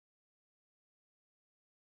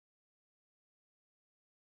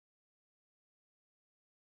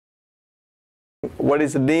what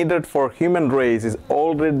is needed for human race is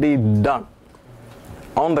already done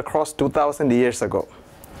on the cross 2000 years ago.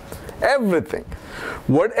 Everything,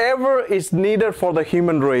 whatever is needed for the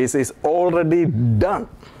human race is already done.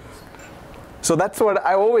 So that's what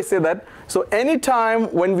I always say that. So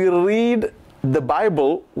anytime when we read the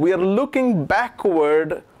Bible, we are looking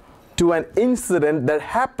backward to an incident that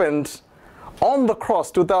happened on the cross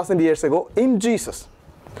 2000 years ago in Jesus.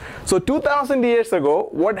 So 2000 years ago,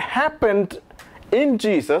 what happened in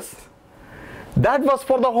Jesus, that was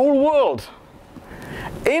for the whole world.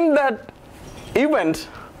 In that event,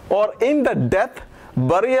 or in the death,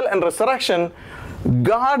 burial, and resurrection,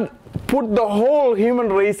 God put the whole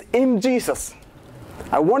human race in Jesus.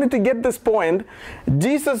 I wanted to get this point.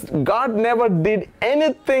 God never did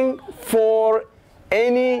anything for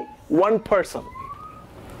any one person.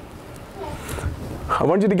 I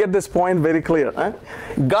want you to get this point very clear.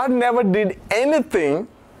 God never did anything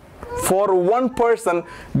for one person.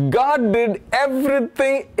 God did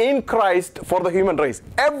everything in Christ for the human race.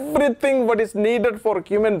 Everything what is needed for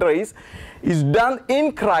human race is done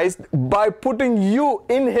in Christ by putting you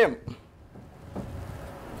in Him.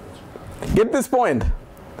 Get this point.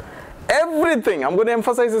 Everything, I'm going to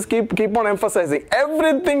emphasize this, keep on emphasizing.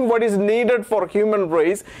 Everything what is needed for human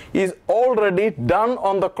race is already done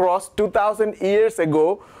on the cross 2000 years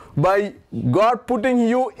ago by God putting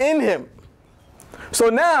you in Him. So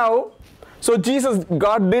now,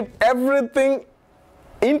 God did everything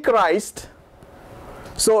in Christ.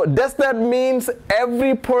 So does that mean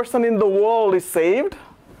every person in the world is saved?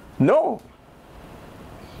 No.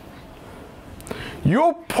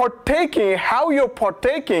 How you're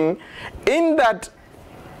partaking in that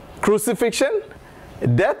crucifixion,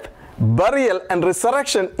 death, burial, and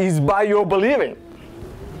resurrection is by your believing.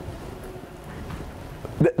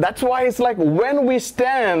 That's why it's like when we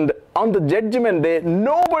stand on the judgment day,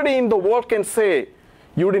 nobody in the world can say,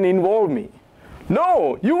 you didn't involve me.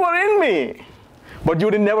 No, you were in me, but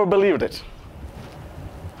you never believed it.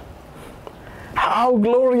 How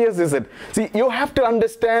glorious is it? See, you have to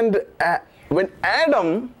understand when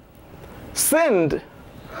Adam sinned,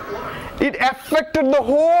 it affected the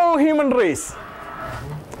whole human race.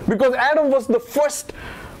 Because Adam was the first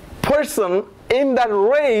person in that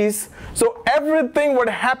race, so everything what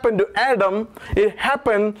happened to Adam, it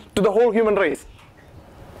happened to the whole human race.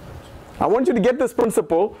 I want you to get this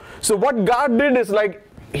principle. So what God did is like,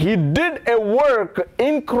 He did a work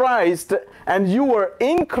in Christ, and you were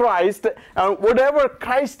in Christ, and whatever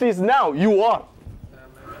Christ is now, you are.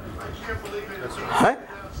 Huh?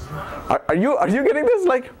 Are you getting this?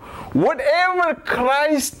 Like, whatever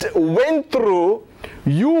Christ went through,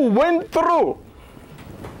 you went through.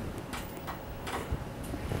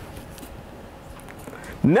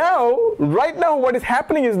 Now, right now, what is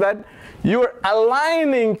happening is that you are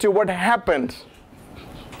aligning to what happened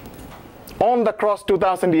on the cross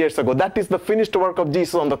 2000 years ago. That is the finished work of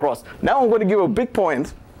Jesus on the cross. Now I'm going to give a big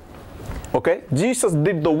point. Okay, Jesus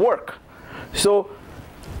did the work. So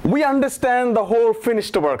we understand the whole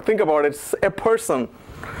finished work. Think about it. It's a person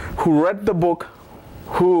who read the book,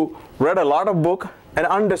 who read a lot of book and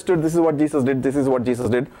understood this is what Jesus did, this is what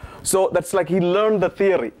Jesus did. So that's like he learned the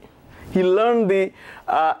theory. He learned the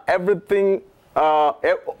everything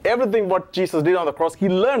what Jesus did on the cross. He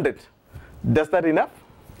learned it. Does that enough?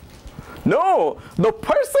 No. The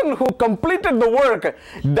person who completed the work,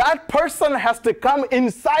 that person has to come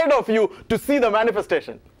inside of you to see the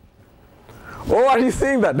manifestation. Oh, are you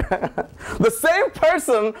seeing that? The same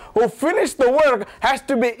person who finished the work has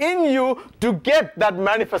to be in you to get that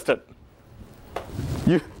manifested.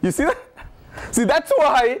 You see that? See, that's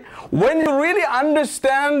why when you really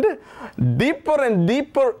understand deeper and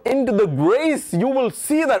deeper into the grace, you will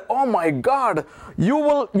see that, oh my God,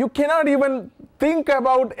 you cannot even think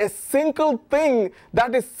about a single thing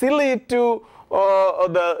that is silly to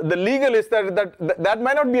the legalist. That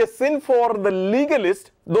might not be a sin for the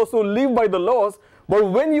legalist, those who live by the laws.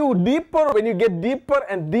 But when you get deeper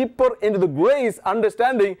and deeper into the grace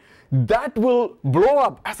understanding, that will blow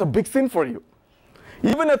up as a big sin for you.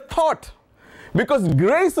 Even a thought. Because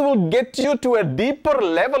grace will get you to a deeper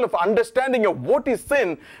level of understanding of what is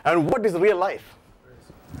sin and what is real life.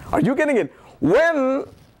 Are you getting it? When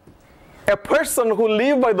a person who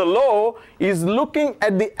lives by the law is looking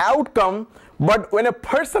at the outcome, but when a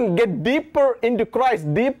person gets deeper into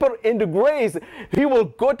Christ, deeper into grace, he will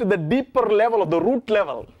go to the deeper level of the root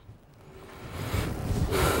level.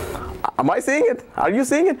 Am I seeing it? Are you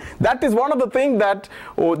seeing it? That is one of the things that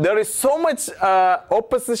there is so much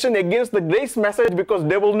opposition against the grace message because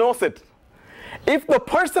devil knows it. If the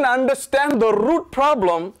person understands the root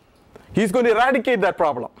problem, he's going to eradicate that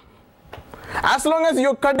problem. As long as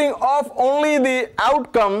you're cutting off only the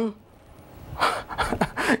outcome,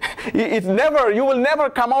 you will never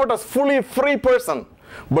come out as fully free person.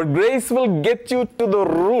 But grace will get you to the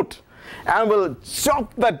root and will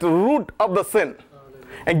chop that root of the sin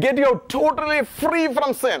and get you totally free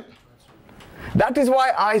from sin. That is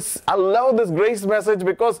why I love this grace message,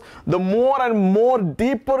 because the more and more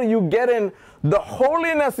deeper you get in, the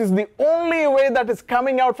holiness is the only way that is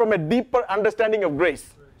coming out from a deeper understanding of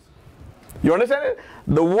grace. You understand it?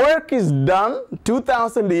 The work is done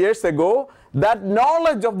 2,000 years ago. That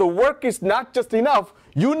knowledge of the work is not just enough.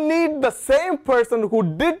 You need the same person who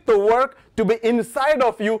did the work to be inside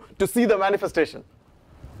of you to see the manifestation.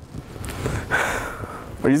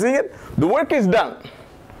 Are you seeing it? The work is done.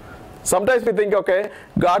 Sometimes we think, okay,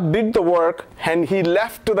 God did the work and he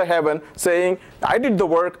left to the heaven saying, I did the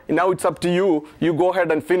work, now it's up to you. You go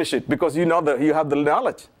ahead and finish it because you know that you have the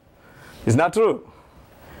knowledge. It's not true.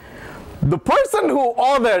 The person who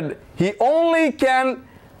authored, he only can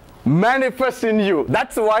manifest in you.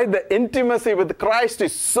 That's why the intimacy with Christ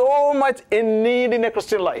is so much in need in a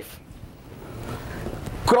Christian life.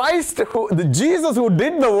 Jesus who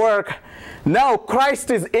did the work, now Christ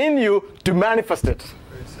is in you to manifest it.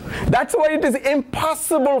 That's why it is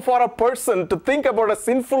impossible for a person to think about a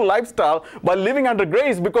sinful lifestyle by living under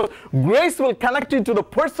grace, because grace will connect you to the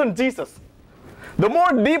person Jesus. The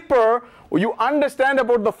more deeper you understand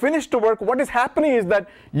about the finished work, what is happening is that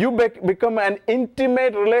you become an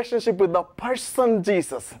intimate relationship with the person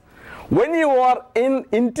Jesus. When you are in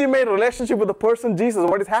intimate relationship with the person Jesus,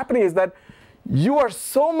 what is happening is that you are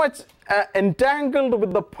so much entangled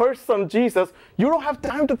with the person Jesus, you don't have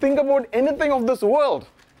time to think about anything of this world.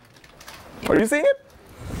 Are you seeing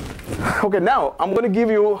it? Okay, now I'm going to give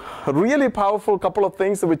you a really powerful couple of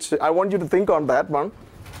things which I want you to think on that one.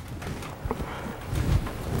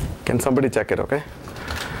 Can somebody check it, okay?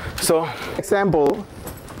 So, example,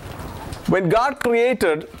 when God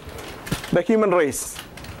created the human race,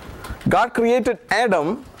 God created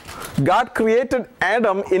Adam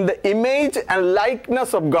in the image and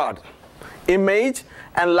likeness of God. Image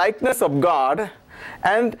and likeness of God.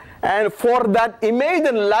 And for that image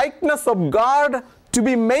and likeness of God to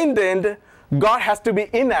be maintained, God has to be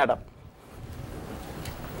in Adam.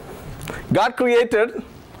 God created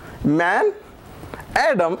man,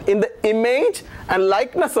 Adam, in the image and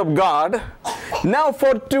likeness of God. Now,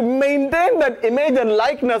 to maintain that image and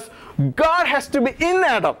likeness, God has to be in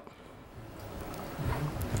Adam.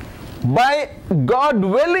 By God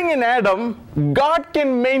dwelling in Adam, God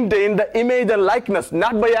can maintain the image and likeness,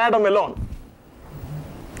 not by Adam alone.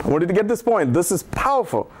 I want you to get this point. This is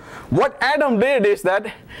powerful. What Adam did is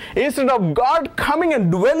that instead of God coming and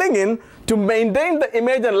dwelling in to maintain the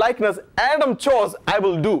image and likeness, Adam chose, I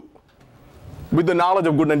will do, with the knowledge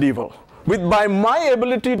of good and evil. By my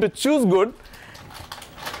ability to choose good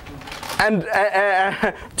and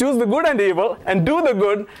choose the good and evil and do the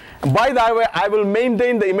good, by that way I will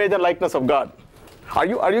maintain the image and likeness of God. Are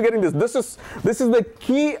you getting this? This is the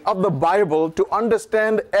key of the Bible to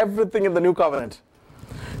understand everything in the New Covenant.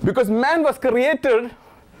 Because man was created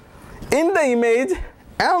in the image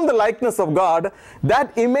and the likeness of God,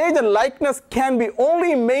 that image and likeness can be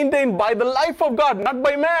only maintained by the life of God, not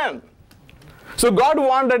by man. So God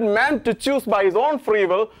wanted man to choose by his own free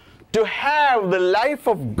will to have the life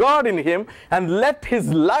of God in him and let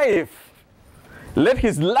his life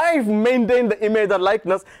maintain the image and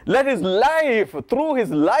likeness. Let his life, through his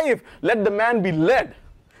life, let the man be led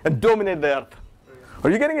and dominate the earth. Are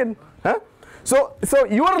you getting it? Huh? So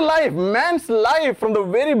your life, man's life, from the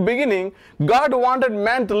very beginning, God wanted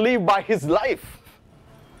man to live by his life,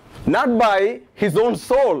 not by his own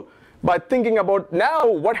soul. By thinking about now,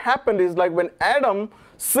 what happened is, like when Adam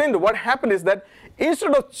sinned, what happened is that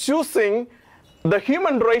instead of choosing the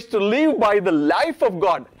human race to live by the life of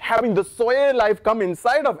God, having the Zoe life come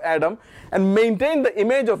inside of Adam and maintain the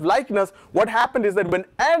image of likeness, what happened is that when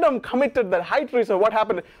Adam committed that high treason, what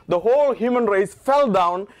happened? The whole human race fell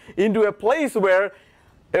down into a place where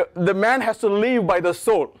the man has to live by the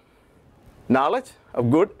soul. Knowledge of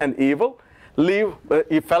good and evil.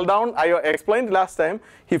 He fell down, I explained last time,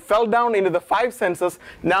 he fell down into the 5 senses.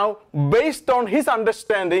 Now, based on his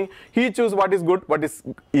understanding, he chose what is good, what is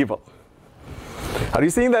evil. Are you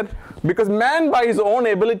seeing that? Because man by his own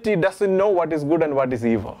ability doesn't know what is good and what is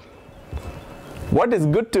evil. What is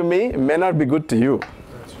good to me may not be good to you.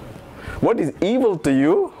 What is evil to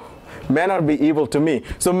you may not be evil to me.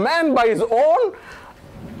 So man by his own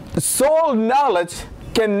soul knowledge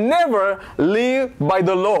can never live by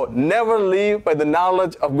the law, never live by the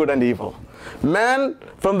knowledge of good and evil. Man,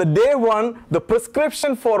 from the day one, the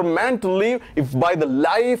prescription for man to live is by the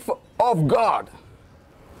life of God.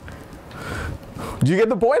 Do you get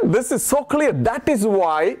the point? This is so clear. That is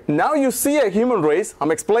why now you see a human race. I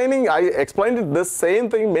explained this same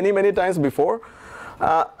thing many, many times before.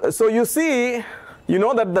 So you see, you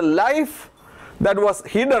know that the life that was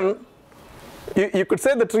hidden, you could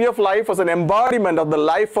say the tree of life was an embodiment of the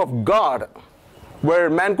life of God, where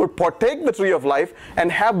man could partake the tree of life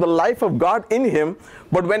and have the life of God in him.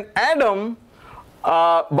 But when Adam,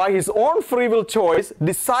 by his own free will choice,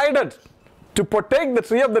 decided to partake the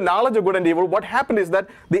tree of the knowledge of good and evil, what happened is that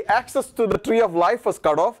the access to the tree of life was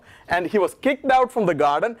cut off, and he was kicked out from the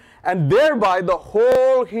garden, and thereby the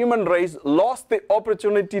whole human race lost the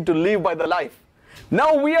opportunity to live by the life.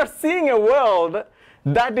 Now we are seeing a world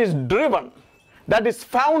that is driven, that is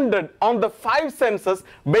founded on the five senses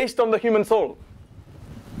based on the human soul.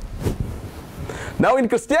 Now in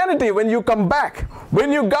Christianity, when you come back,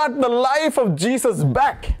 when you got the life of Jesus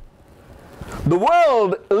back, the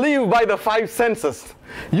world live by the five senses.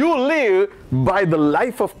 You live by the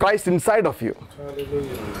life of Christ inside of you.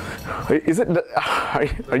 Hallelujah. Is it?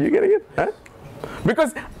 Are you getting it? Huh?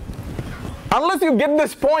 Because unless you get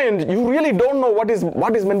this point, you really don't know what is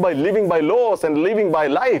meant by living by laws and living by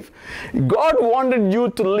life. God wanted you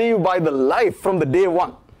to live by the life from the day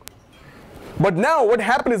one. But now what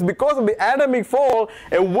happened is, because of the Adamic fall,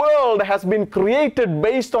 a world has been created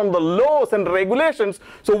based on the laws and regulations.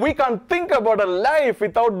 So we can't think about a life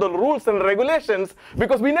without the rules and regulations,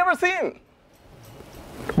 because we never seen.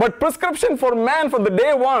 But prescription for man for the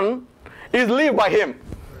day one is live by him.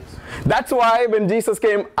 That's why when Jesus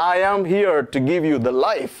came, I am here to give you the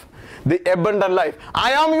life, the abundant life.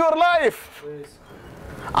 I am your life.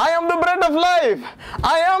 I am the bread of life.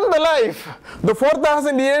 I am the life. The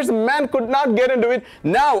 4,000 years man could not get into it.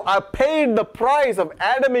 Now I paid the price of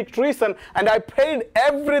Adamic treason, and I paid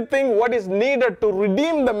everything what is needed to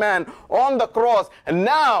redeem the man on the cross. And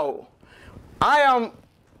now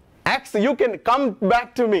you can come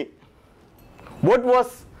back to me. What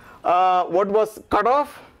was cut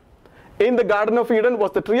off in the Garden of Eden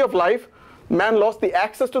was the tree of life. Man lost the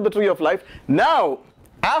access to the tree of life. Now,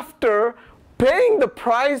 after paying the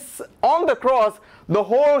price on the cross, the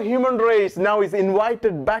whole human race now is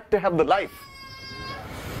invited back to have the life.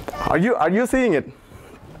 Are you seeing it?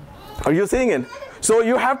 Are you seeing it? So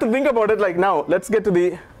you have to think about it like now. Let's get to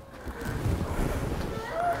the...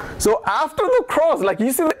 So after the cross, like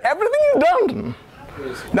you see, everything is done.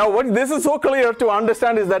 Now what this is so clear to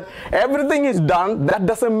understand is that everything is done. That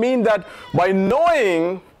doesn't mean that by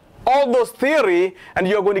knowing all those theory and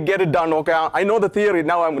you're going to get it done. Okay, I know the theory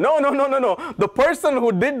now. No. The person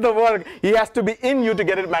who did the work, he has to be in you to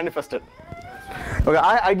get it manifested. Okay,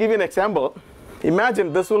 I give you an example.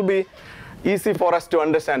 Imagine, this will be easy for us to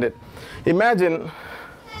understand it. Imagine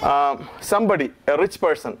somebody, a rich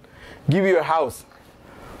person, give you a house,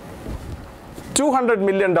 $200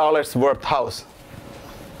 million worth house.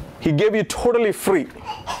 He gave you totally free,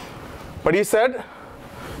 but he said,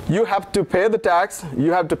 you have to pay the tax,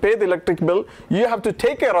 you have to pay the electric bill, you have to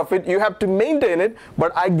take care of it, you have to maintain it,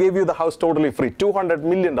 but I gave you the house totally free, $200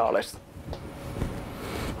 million.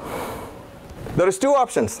 There is two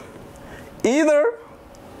options. Either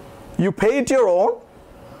you pay it your own,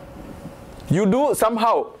 you do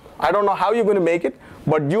somehow, I don't know how you're going to make it,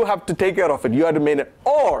 but you have to take care of it, you have to maintain it.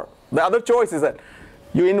 Or the other choice is that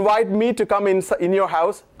you invite me to come in your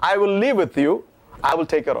house, I will live with you, I will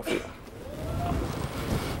take care of you.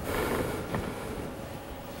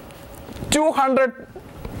 $200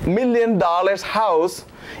 million house,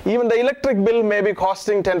 even the electric bill may be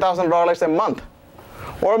costing $10,000 a month.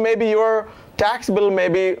 Or maybe your tax bill may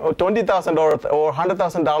be $20,000 or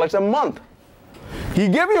 $100,000 a month. He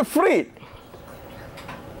gave you free.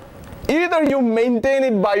 Either you maintain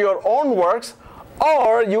it by your own works,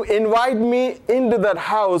 or you invite me into that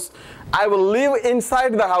house. I will live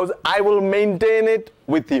inside the house. I will maintain it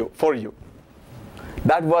with you, for you.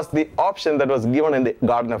 That was the option that was given in the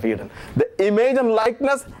Garden of Eden. The image and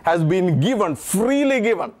likeness has been given, freely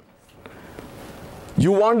given.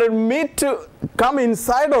 You wanted me to come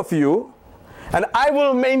inside of you, and I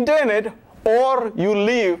will maintain it, or you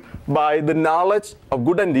live by the knowledge of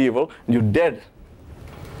good and evil, and you're dead.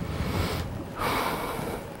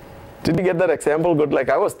 Did you get that example good? Like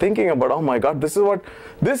I was thinking about, oh my God, this is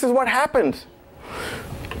what happened.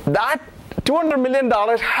 That $200 million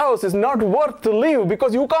house is not worth to live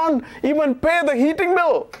because you can't even pay the heating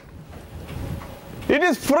bill. It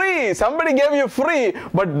is free. Somebody gave you free,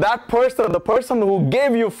 but that person, the person who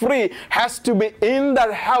gave you free, has to be in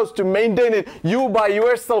that house to maintain it. You by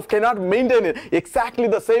yourself cannot maintain it. Exactly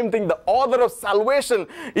the same thing. The author of salvation,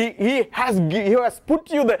 he has put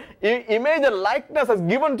you, the image and likeness has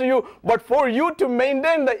given to you, but for you to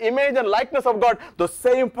maintain the image and likeness of God, the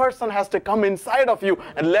same person has to come inside of you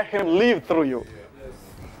and let him live through you.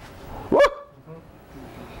 Woo!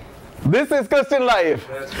 This is Christian life.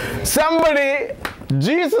 Somebody,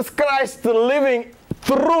 Jesus Christ living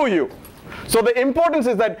through you. So the importance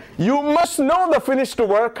is that you must know the finished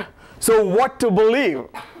work, so what to believe.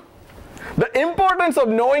 The importance of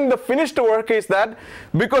knowing the finished work is that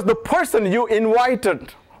because the person you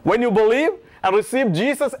invited, when you believe and receive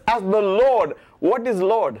Jesus as the Lord, what is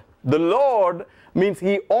Lord? The Lord means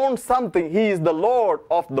he owns something. He is the Lord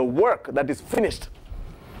of the work that is finished.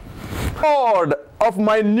 Lord of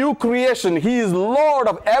my new creation. He is Lord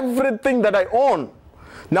of everything that I own.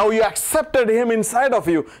 Now you accepted him inside of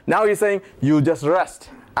you. Now he's saying, you just rest.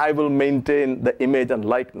 I will maintain the image and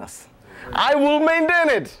likeness. I will maintain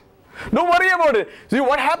it. Don't worry about it. See,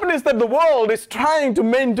 what happened is that the world is trying to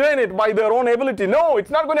maintain it by their own ability. No,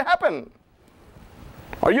 it's not going to happen.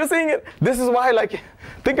 Are you seeing it? This is why, like,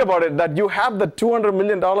 think about it, that you have the $200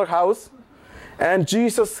 million house, and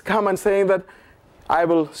Jesus come and saying that, I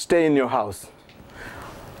will stay in your house.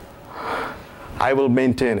 I will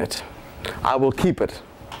maintain it. I will keep it.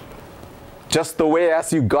 Just the way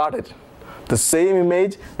as you got it. The same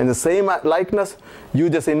image and the same likeness. You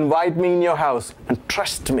just invite me in your house and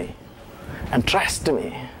trust me. And trust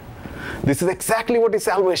me. This is exactly what is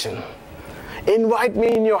salvation. Invite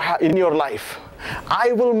me in your life.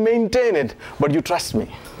 I will maintain it, but you trust me.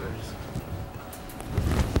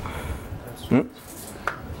 You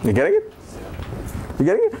getting it? You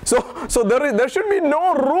getting it? So there should be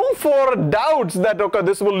no room for doubts that, okay,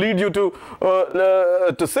 this will lead you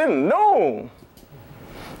to sin. No.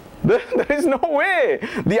 There is no way.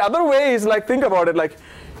 The other way is, like, think about it, like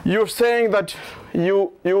you're saying that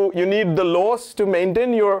you need the laws to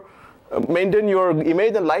maintain your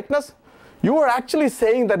image and likeness. You are actually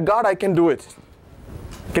saying that, God, I can do it.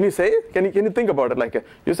 Can you say it? Can you think about it like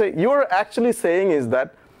you say? You're actually saying is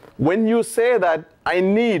that when you say that I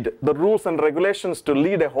need the rules and regulations to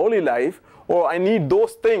lead a holy life, or I need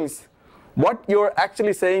those things, what you're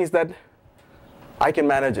actually saying is that I can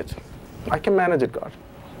manage it. I can manage it, God.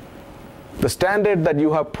 The standard that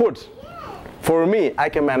you have put for me, I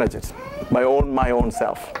can manage it by my own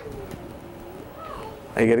self.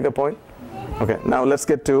 Are you getting the point? Okay, now let's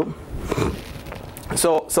get to...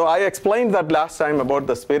 So I explained that last time about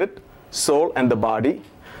the spirit, soul, and the body.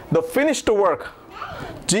 The finished work.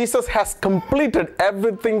 Jesus has completed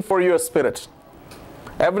everything for your spirit.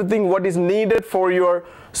 Everything what is needed for your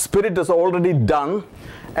spirit is already done.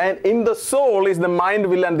 And in the soul is the mind,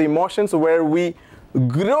 will, and the emotions, where we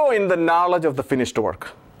grow in the knowledge of the finished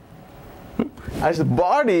work. As the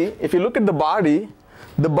body, if you look at the body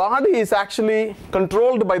is actually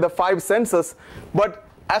controlled by the 5 senses. But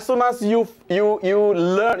as soon as you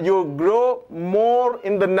learn, you grow more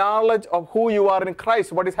in the knowledge of who you are in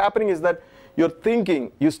Christ, what is happening is that you're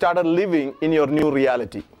thinking, you started living in your new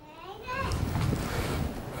reality.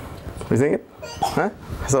 You seeing it? Huh?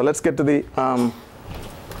 So let's get to the...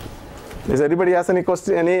 Does anybody has any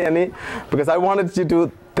question? Any? Because I wanted you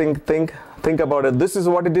to think about it. This is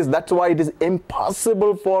what it is. That's why it is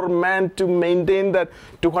impossible for man to maintain that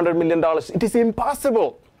 $200 million. It is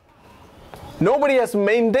impossible. Nobody has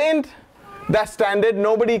maintained that standard.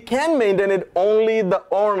 Nobody can maintain it. Only the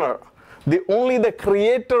owner. Only the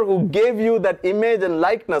creator who gave you that image and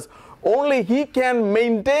likeness. Only he can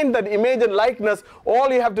maintain that image and likeness.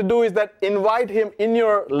 All you have to do is that invite him in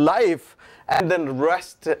your life and then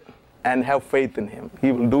rest and have faith in him.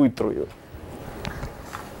 He will do it through you.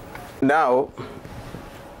 Now,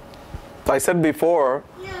 I said before,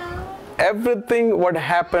 everything what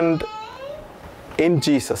happened in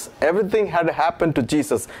Jesus, everything had happened to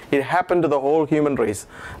Jesus. It happened to the whole human race.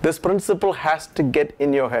 This principle has to get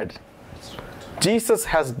in your head. Jesus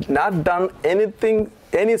has not done anything,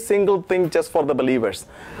 any single thing just for the believers.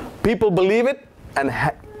 People believe it and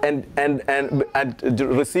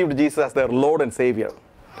received Jesus as their Lord and Savior.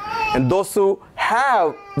 And those who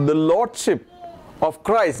have the Lordship of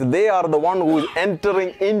Christ, they are the one who is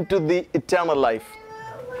entering into the eternal life.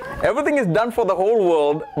 Everything is done for the whole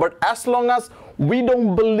world, but as long as we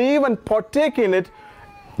don't believe and partake in it,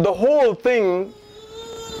 the whole thing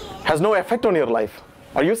has no effect on your life.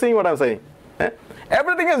 Are you seeing what I'm saying?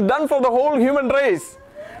 Everything is done for the whole human race.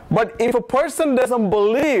 But if a person doesn't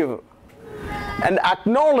believe and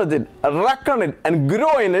acknowledge it, reckon it, and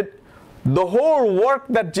grow in it, the whole work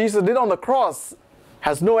that Jesus did on the cross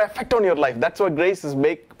has no effect on your life. That's why grace is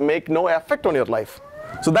make no effect on your life.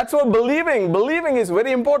 So that's why believing is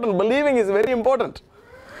very important. Believing is very important.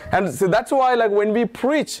 And so that's why, like, when we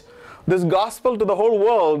preach this gospel to the whole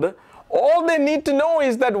world, all they need to know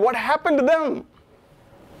is that what happened to them.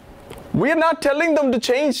 We are not telling them to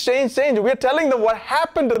change. We are telling them what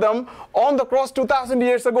happened to them on the cross 2,000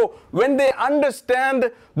 years ago. When they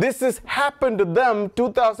understand this has happened to them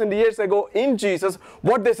 2,000 years ago in Jesus,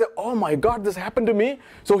 what they say, oh my God, this happened to me,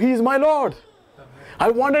 so He is my Lord. I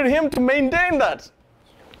wanted Him to maintain that.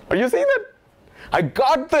 Are you seeing that? I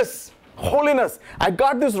got this holiness. I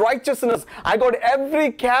got this righteousness. I got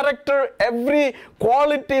every character, every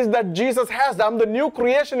qualities that Jesus has. I'm the new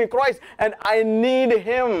creation in Christ, and I need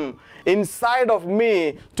Him inside of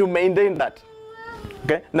me to maintain that.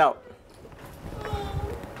 Okay, now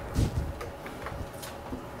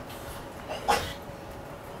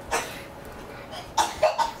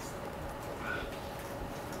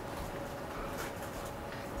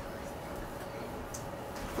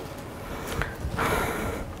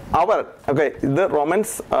the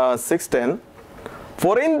Romans 6:10.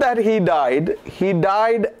 For in that he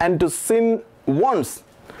died unto sin once,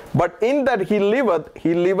 but in that he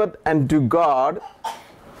liveth unto God.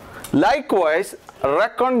 Likewise,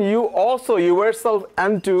 reckon you also yourself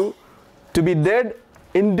unto to be dead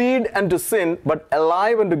indeed unto sin, but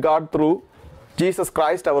alive unto God through Jesus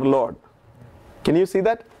Christ our Lord. Can you see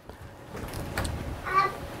that?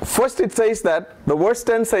 First it says that, the verse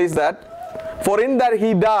 10 says that, for in that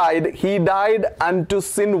he died unto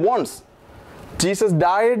sin once. Jesus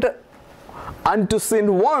died unto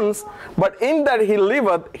sin once, but in that he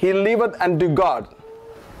liveth unto God.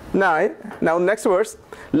 Now next verse.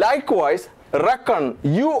 Likewise, reckon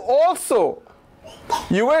you also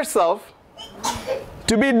yourself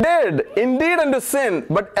to be dead indeed unto sin,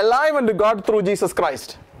 but alive unto God through Jesus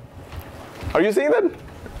Christ. Are you seeing that?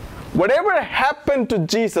 Whatever happened to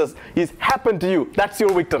Jesus is happened to you. That's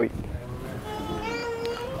your victory.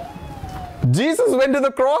 Jesus went to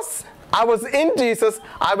the cross. I was in Jesus.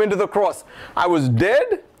 I went to the cross. I was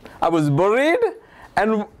dead. I was buried.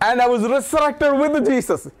 And I was resurrected with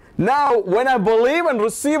Jesus. Now, when I believe and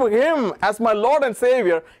receive Him as my Lord and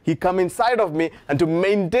Savior, He come inside of me and to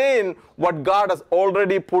maintain what God has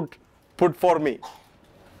already put for me.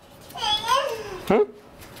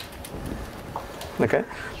 Okay.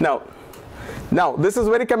 Now, this is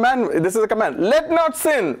very command. This is a command. Let not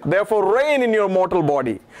sin, therefore, reign in your mortal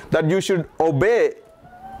body, that you should obey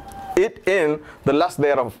it in the lust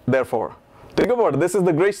thereof. Therefore, think about it. This is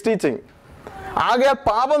the grace teaching. ആകയാൽ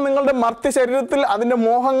പാപം നിങ്ങളുടെ മർത്യ ശരീരത്തിൽ അതിന്റെ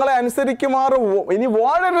മോഹങ്ങളെ അനുസരിക്കുമാറ് ഇനി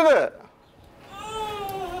വാഴരുത്.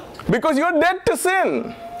 Because you're dead to sin.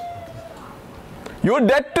 You're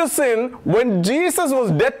dead to sin. When Jesus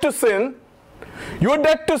was dead to sin, you're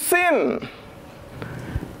dead to sin.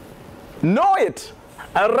 Know it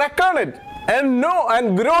and reckon it and know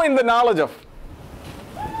and grow in the knowledge of.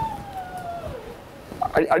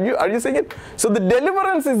 Are you seeing it? So the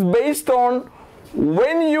deliverance is based on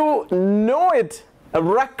when you know it,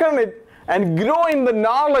 reckon it, and grow in the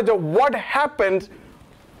knowledge of what happened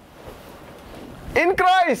in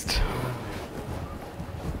Christ.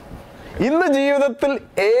 In the ജീവിതത്തിൽ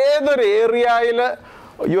ഏതൊരു ഏരിയയിൽ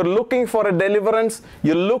you're looking for a deliverance,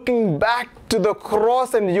 you're looking back to the cross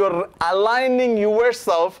and you're aligning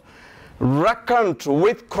yourself, reckoned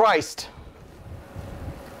with Christ.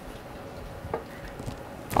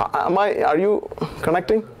 Are you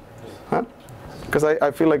connecting? Huh? Because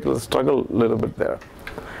I feel like it'll struggle a little bit there.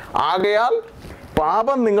 ആകയാൽ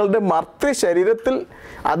പാപം നിങ്ങളുടെ മർത്യ ശരീരത്തിൽ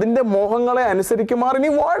അതിന്റെ മോഹങ്ങളെ അനുസരിക്കുമാറ്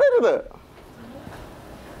ഇനി വാഴരുത്.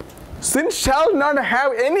 Sin shall not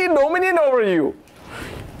have any dominion over you,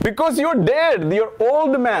 because you're dead. Your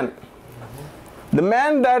old man, the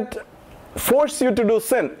man that forced you to do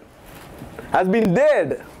sin, has been dead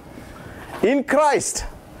in Christ.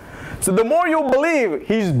 So the more you believe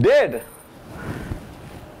He's dead,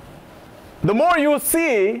 the more you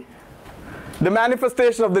see the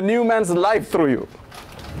manifestation of the new man's life through you.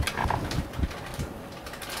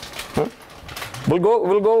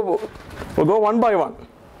 We'll go one by one.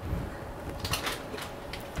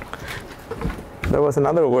 There was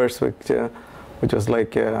another verse which was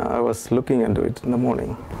like I was looking into it in the morning.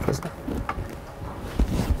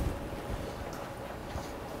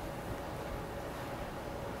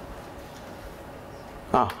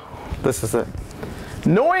 This is it.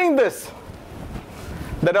 Knowing this,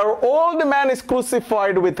 that our old man is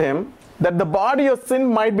crucified with Him, that the body of sin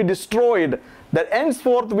might be destroyed, that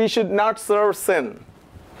henceforth we should not serve sin.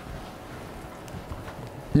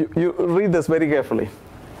 You read this very carefully.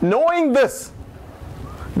 Knowing this,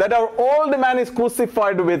 that our old man is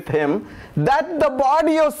crucified with him, that the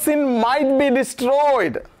body of sin might be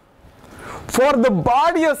destroyed. For the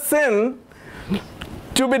body of sin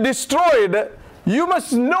to be destroyed, you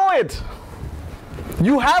must know it.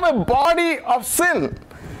 You have a body of sin.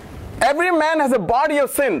 Every man has a body of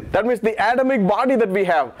sin. That means the Adamic body that we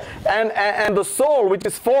have. And the soul which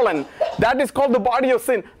is fallen, that is called the body of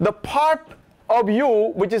sin. The part of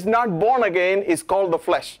you which is not born again is called the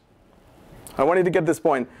flesh. I want you to get this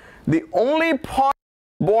point. The only part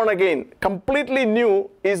born again, completely new,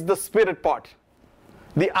 is the spirit part.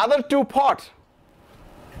 The other two parts,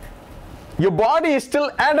 your body is still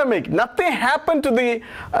Adamic. Nothing happened to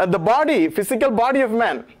the body, physical body of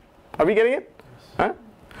man. Are we getting it? Huh?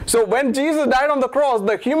 So when Jesus died on the cross,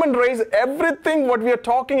 the human race, everything what we are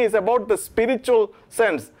talking is about the spiritual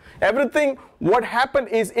sense. Everything what happened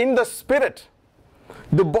is in the spirit.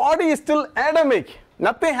 The body is still Adamic.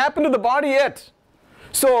 Nothing happened to the body yet.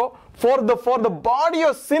 So for the body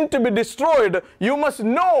of sin to be destroyed, you must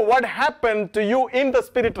know what happened to you in the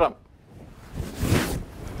spirit realm.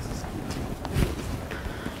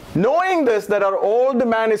 Knowing this, that our old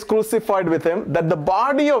man is crucified with him, that the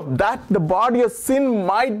body of sin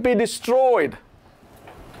might be destroyed.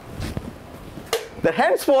 That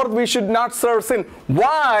henceforth we should not serve sin.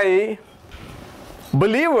 Why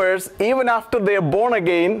believers, even after they are born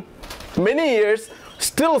again, many years,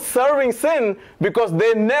 still serving sin? Because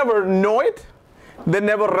they never know it, they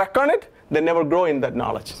never reckon it, they never grow in that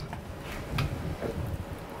knowledge.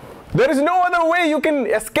 There is no other way you can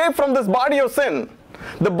escape from this body of sin.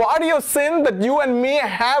 The body of sin that you and me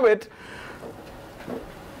have it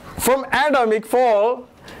from Adamic fall,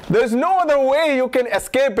 there is no other way you can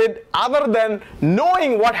escape it other than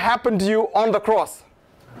knowing what happened to you on the cross.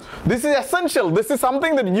 This is essential. This is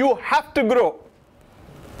something that you have to grow.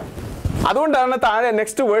 അതുകൊണ്ടാണ് താഴെ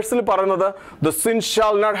next വേഴ്സിൽ പറയുന്നത്, the sin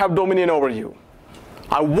shall not have dominion over you.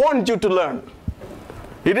 I want you to learn.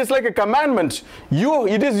 It is like a commandment.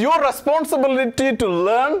 It is your responsibility to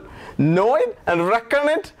learn, know it, and reckon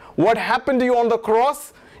it. What happened to you on the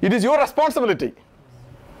cross, it is your responsibility.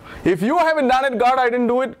 If you haven't done it, God, I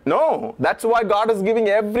didn't do it. No, that's why God is giving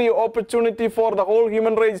every opportunity for the whole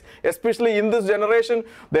human race, especially in this generation.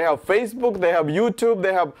 They have Facebook, they have YouTube,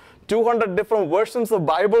 they have 200 different versions of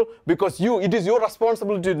Bible, because it is your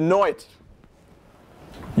responsibility to know it.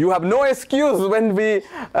 You have no excuse when we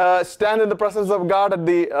stand in the presence of God at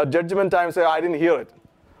the judgment time and say, I didn't hear it.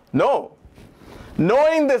 No.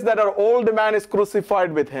 Knowing this, that our old man is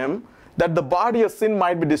crucified with him, that the body of sin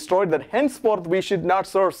might be destroyed, that henceforth we should not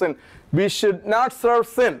serve sin. We should not serve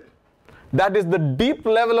sin. That is the deep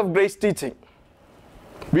level of grace teaching.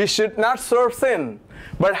 We should not serve sin.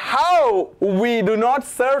 But how we do not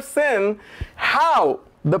serve sin, how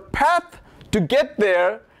the path to get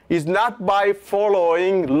there is not by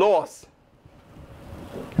following laws.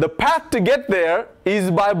 The path to get there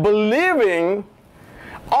is by believing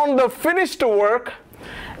on the finished work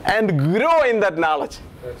and grow in that knowledge.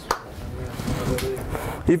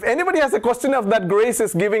 If anybody has a question of that grace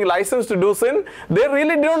is giving license to do sin, they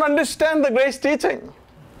really don't understand the grace teaching.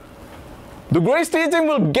 The grace teaching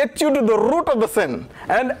will get you to the root of the sin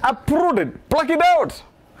and uproot it, pluck it out.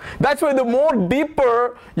 That's why the more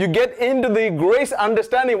deeper you get into the grace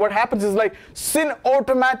understanding, what happens is like sin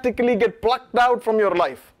automatically get plucked out from your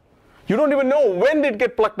life. You don't even know when it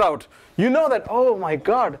get plucked out. You know that, oh my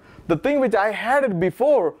God, the thing which I had it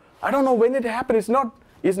before, I don't know when it happened.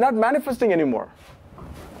 It's not manifesting anymore.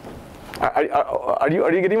 Are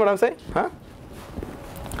you getting what I'm saying? Huh?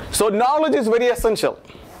 So knowledge is very essential.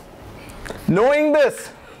 Knowing this,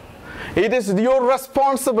 it is your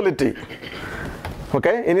responsibility.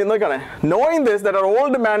 Okay? Knowing this, that our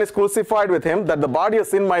old man is crucified with him, that the body of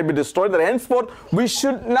sin might be destroyed, that henceforth we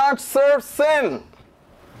should not serve sin.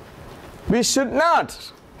 We should not.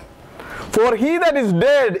 For he that is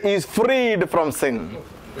dead is freed from sin.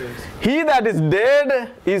 He that is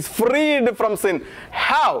dead is freed from sin.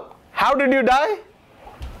 How? How did you die?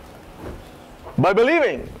 By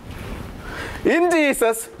believing. In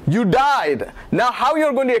Jesus, you died. Now how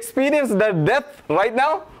you're going to experience that death right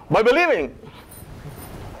now? By believing.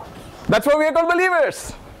 That's why we are called believers.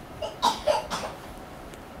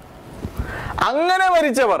 അങ്ങനെ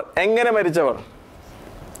മരിച്ചവർ എങ്ങനെ മരിച്ചവർ?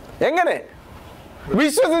 എങ്ങനെ?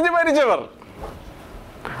 വിശ്വസിച്ച് മരിച്ചവർ.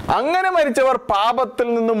 അങ്ങനെ മരിച്ചവർ പാപത്തിൽ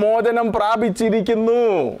നിന്ന് മോചനം പ്രാപിച്ചിരിക്കുന്നു.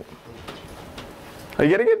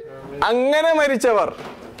 അങ്ങനെ മരിച്ചവർ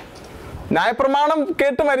ന്യായപ്രമാണം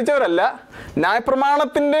കേട്ട് മരിച്ചവരല്ല,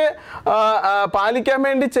 ന്യായപ്രമാണത്തിന്റെ പാലിക്കാൻ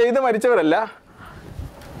വേണ്ടി ചെയ്ത് മരിച്ചവരല്ല.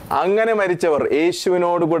 അങ്ങനെ മരിച്ചവർ,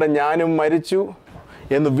 യേശുവിനോടുകൂടെ ഞാനും മരിച്ചു,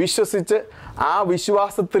 എന്ന് വിശ്വസിച്ച് ആ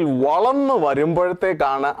വിശ്വാസത്തിൽ വളർന്നു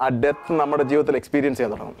വരുമ്പോഴത്തേക്കാണ് ആ ഡെത്ത് നമ്മുടെ ജീവിതത്തിൽ എക്സ്പീരിയൻസ്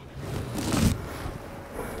ചെയ്യാൻ തുടങ്ങുന്നത്.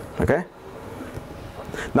 ഓക്കെ,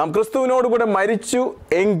 നാം ക്രിസ്തുവിനോടുകൂടെ മരിച്ചു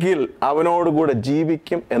എങ്കിൽ അവനോടുകൂടെ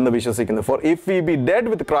ജീവിക്കും എന്ന് വിശ്വസിക്കുന്നു. Four if we B dead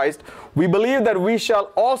with Christ we believe that we shall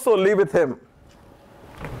also live with him.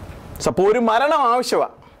 അപ്പോൾ ഒരു മരണം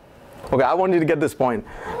ആവശ്യമാണ്. Okay, I want you to get this point.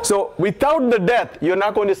 So without the death you're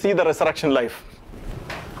not going to see the resurrection life.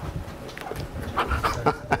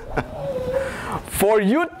 For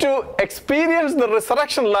you to experience the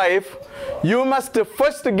resurrection life, you must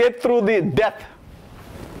first get through the death.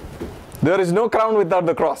 There is no crown without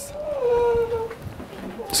the cross.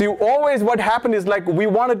 See, always what happened is like we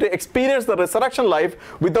wanted to experience the resurrection life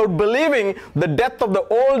without believing the death of the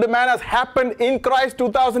old man has happened in Christ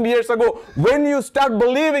 2000 years ago. When you start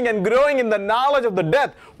believing and growing in the knowledge of the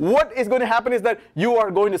death, what is going to happen is that you are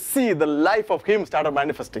going to see the life of him start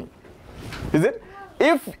manifesting. Is it?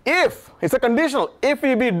 If it's a conditional. If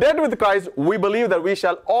we be dead with Christ, we believe that we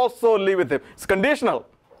shall also live with him. It's conditional.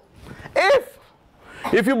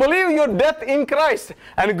 If you believe your death in Christ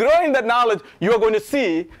and grow in that knowledge, you are going to see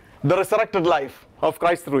the resurrected life of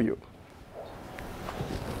Christ through you.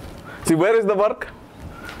 See, where is the work?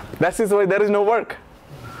 That is why there is no work.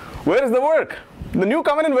 Where is the work? The new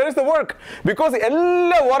covenant, where is the work? Because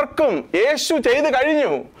എല്ലാ വർക്കും യേശു ചെയ്ത്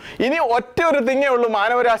കഴിഞ്ഞു. ഇനി ഒറ്റ ഒരു തിങ്ങേ ഉള്ളൂ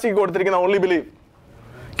മാനവരാശിക്ക് കൊടുത്തിരിക്കുന്ന only believe.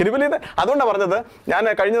 Can you believe that? അതുകൊണ്ടാണ് പറഞ്ഞത്. ഞാൻ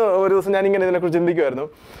കഴിഞ്ഞ ഒരു ദിവസം ഞാനിങ്ങനെ ഇതിനെക്കുറിച്ച് ചിന്തിക്കുമായിരുന്നു.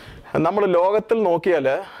 നമ്മൾ ലോകത്തിൽ നോക്കിയാൽ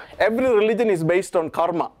every religion is based on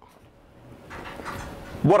karma.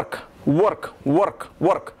 Work.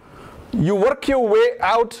 You work your way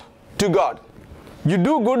out to God. You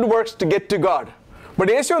do good works to get to God. But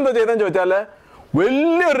യേശു എന്താ ചെയ്തെന്ന് ചോദിച്ചാൽ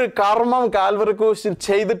വലിയൊരു കർമ്മം കാൽവറി ക്രൂശിൽ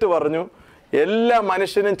ചെയ്തിട്ട് പറഞ്ഞു, എല്ലാ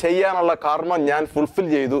മനുഷ്യനും ചെയ്യാനുള്ള കർമ്മം ഞാൻ ഫുൾഫിൽ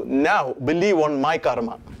ചെയ്തു. Now believe on my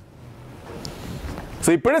karma. So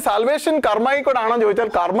ഇപ്പോഴും സാൽവേഷൻ കർമ്മയിൽ കൂടെ ആണോ ചോദിച്ചാൽ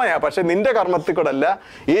കർമ്മയാ, പക്ഷെ നിന്റെ കർമ്മത്തിൽ കൂടെ അല്ല,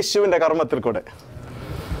 യേശുവിന്റെ കർമ്മത്തിൽ കൂടെ.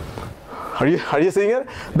 Are you seeing it?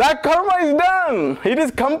 That karma is done. It is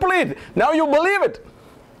complete. Now you believe it.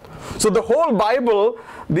 So the whole Bible,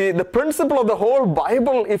 the principle of the whole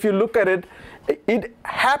Bible, if you look at it, it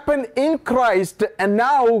happened in Christ, and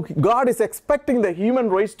now God is expecting the human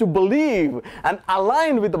race to believe and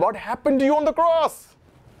align with what happened to you on the cross.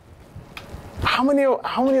 How many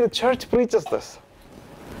of the church preaches this?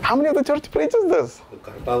 How many of the church preaches this?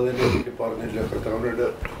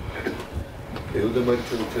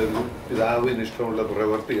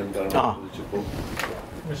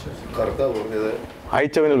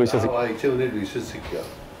 അയച്ചവനിൽ വിശ്വസിക്കുക.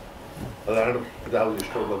 Oh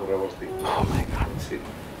my God.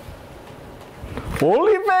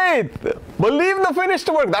 Only faith. Believe the finished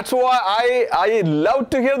work. That's why I love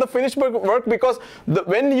to hear the finished work, because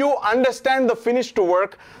when you understand the finished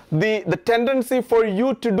work, the tendency for you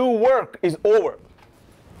to do work is over.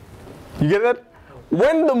 You get that?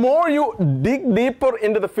 When the more you dig deeper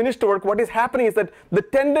into the finished work, what is happening is that the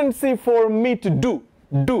tendency for me to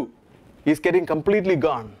do is getting completely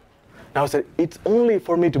gone. Now I said, it's only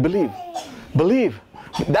for me to believe.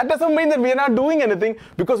 That doesn't mean that we are not doing anything,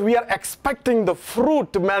 because we are expecting the fruit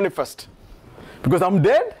to manifest. Because I'm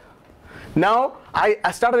dead. Now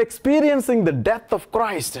I started experiencing the death of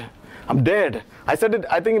Christ. I'm dead. I said it,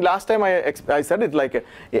 I think last time I said it like,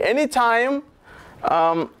 anytime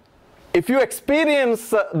if you experience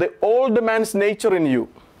the old man's nature in you,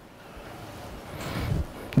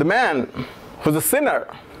 the man who's a sinner,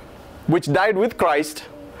 which died with Christ,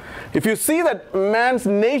 if you see that man's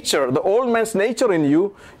nature, the old man's nature in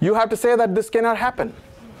you, you have to say that this cannot happen.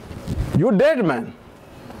 You're dead, man.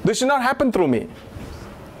 This should not happen through me.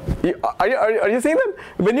 Are you seeing that?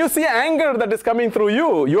 When you see anger that is coming through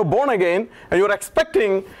you, you're born again, and you're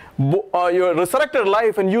expecting your resurrected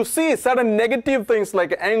life, and you see certain negative things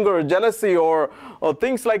like anger, jealousy, or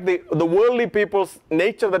things like the worldly people's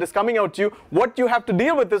nature that is coming out to you, what you have to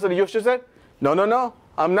deal with is that you should say, no,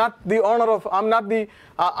 I'm not the owner of,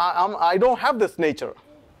 I don't have this nature.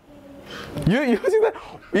 You see that?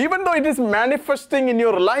 Even though it is manifesting in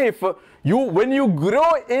your life, when you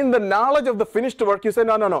grow in the knowledge of the finished work, you say,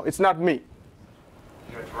 no, it's not me.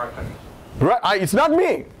 Right? It's not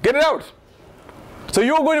me. Get it out. So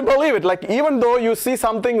you're going to believe it. Like, even though you see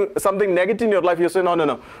something negative in your life, you say,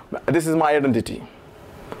 no, this is my identity.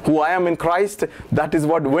 Who I am in Christ, that is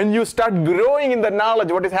what, when you start growing in the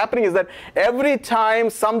knowledge, what is happening is that every time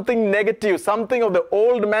something negative, something of the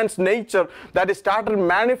old man's nature that is started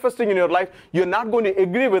manifesting in your life, you're not going to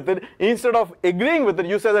agree with it. Instead of agreeing with it,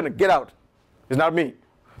 you say, then get out. It's not me.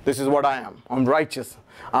 This is what I am. I'm righteous.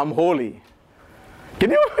 I'm holy. Can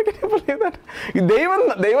you believe that?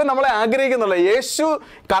 ദൈവം നമ്മളെ ആഗ്രഹിക്കുന്നില്ല. യേശു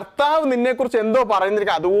കർത്താവ് നിന്നെക്കുറിച്ച് എന്തോ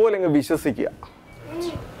പറയുന്നിരിക്കുക അതുപോലെ അങ്ങ് വിശ്വസിക്കുക.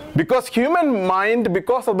 Because human mind,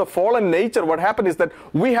 because of the fallen nature, what happened is that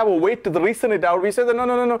we have a way to reason it out. We say that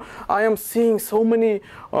no, I am seeing so many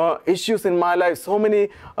issues in my life, so many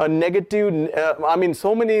negative,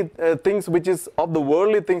 so many things which is of the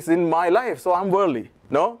worldly things in my life. So I'm worldly.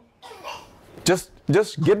 No?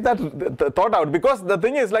 Just get that thought out. Because the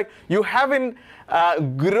thing is like you haven't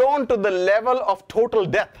grown to the level of total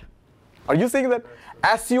death. Are you seeing that?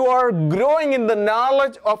 As you are growing in the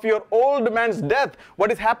knowledge of your old man's death, what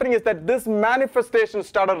is happening is that this manifestation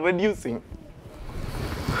started reducing.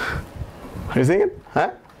 Are you seeing it? Huh?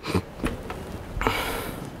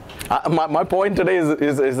 My point today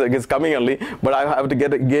is coming early, but I have to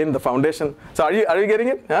gain the foundation. So are you getting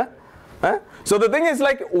it? Huh? Huh? So the thing is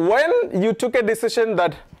like when you took a decision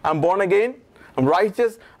that I'm born again, I'm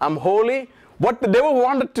righteous, I'm holy, what the devil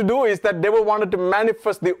wanted to do is that devil wanted to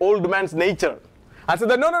manifest the old man's nature. I said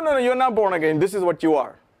that no, you're not born again. This is what you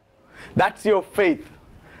are. That's your faith.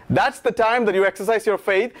 That's the time that you exercise your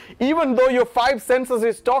faith, even though your five senses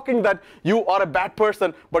is talking that you are a bad person,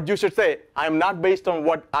 but you should say, I am not based on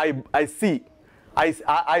what I see.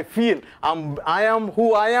 I feel. I am who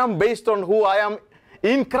I am based on who I am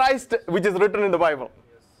in Christ, which is written in the Bible.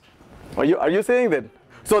 Are you saying that?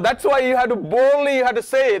 So that's why you have to boldly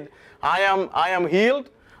say it. I am healed.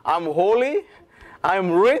 I'm holy. I am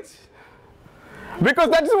rich. Because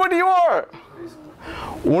that's what you are.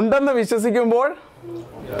 ഉണ്ടെന്ന് വിശ്വസിക്കുമ്പോൾ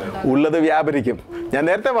ഉള്ളത് വ്യാപരിക്കും. ഞാൻ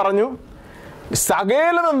നേരത്തെ പറഞ്ഞു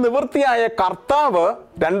സകലതും നിവൃത്തിയായ കർത്താവ്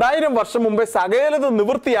 2000 വർഷം മുമ്പേ സകലതും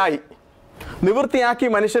നിവൃത്തിയാക്കി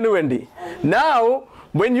മനുഷ്യന് വേണ്ടി. Now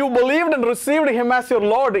when you believed and received him as your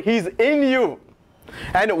Lord, he's in you.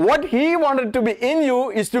 And what he wanted to be in you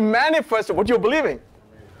is to manifest what you're believing.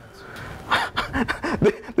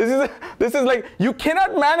 This is like you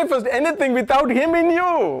cannot manifest anything without him in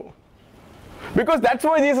you. Because that's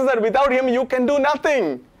why Jesus said without him you can do nothing.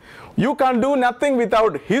 You can't do nothing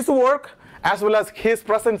without his work as well as his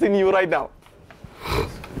presence in you right now.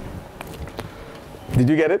 Did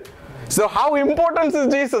you get it? So how important is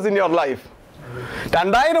Jesus in your life?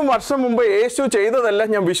 2000 വർഷം മുമ്പ് യേശു ചെയ്തതെല്ലാം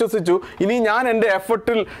ഞാൻ വിശ്വസിച്ചു. ഇനി ഞാൻ എൻ്റെ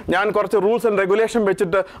എഫർട്ടിൽ ഞാൻ കുറച്ച് റൂൾസ് ആൻഡ് റെഗുലേഷൻ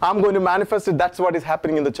വെച്ചിട്ട് I'm going to manifest it. That's what is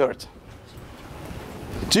happening in the church.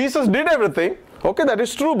 Jesus did everything. Okay, that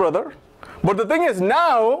is true, brother. But the thing is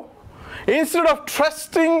now, instead of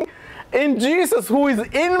trusting in Jesus who is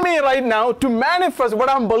in me right now to manifest what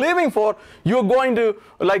I'm believing for, you're going to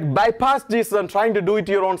like bypass Jesus and trying to do it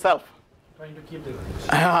your own self. Trying to keep the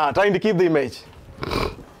image. Trying to keep the image.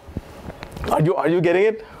 Are you getting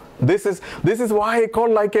it? This is why I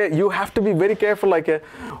call like you have to be very careful.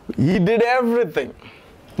 He did everything.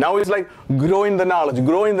 Now it's like grow in the knowledge.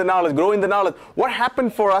 What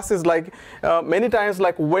happened for us is like many times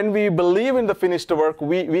like when we believe in the finished work,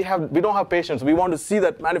 we don't have patience. We want to see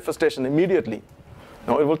that manifestation immediately.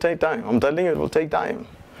 No, it will take time. I'm telling you, it will take time.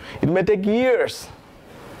 It may take years.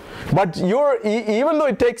 But even though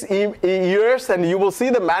it takes years and you will see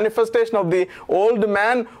the manifestation of the old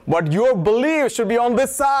man, but your belief should be on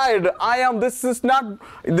this side.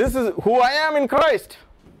 This is who I am in Christ.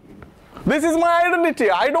 This is my identity.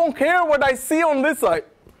 I don't care what I see on this side.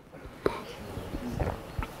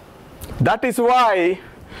 That is why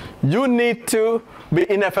you need to be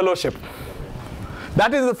in a fellowship.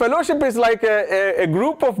 That is, the fellowship is like a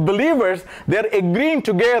group of believers. They are agreeing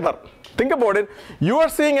together. Think about it. You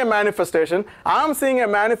are seeing a manifestation. I'm seeing a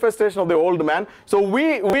manifestation of the old man. So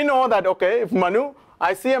we know that, okay, if Manu,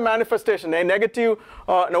 I see a manifestation, a negative,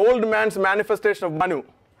 an old man's manifestation of Manu.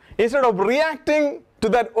 Instead of reacting to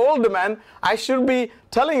that old man, I should be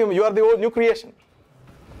telling him, you are the new creation.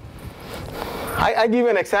 I give you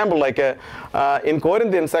an example, like in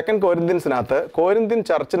Corinthians, 2 Corinthians, Corinthian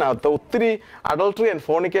church, adultery and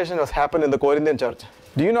fornication has happened in the Corinthian church.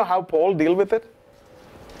 Do you know how Paul dealt with it?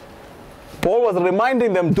 Paul was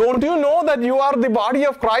reminding them, don't you know that you are the body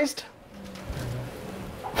of Christ?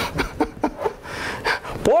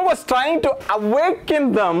 Paul was trying to awaken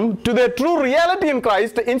them to their true reality in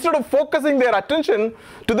Christ. Instead of focusing their attention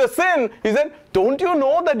to the sin, he said, don't you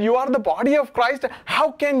know that you are the body of Christ?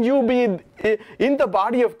 How can you be in the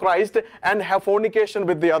body of Christ and have fornication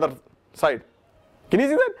with the other side? Can you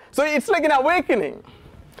see that? So it's like an awakening.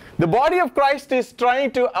 The body of Christ is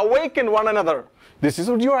trying to awaken one another. This is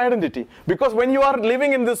your identity. Because when you are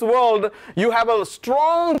living in this world, you have a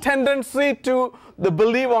strong tendency to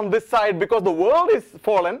believe on this side because the world is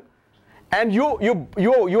fallen and you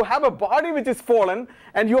have a body which is fallen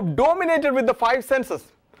and you have dominated with the five senses.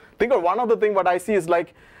 Think of one of the things what I see is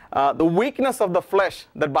like the weakness of the flesh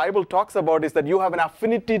that Bible talks about is that you have an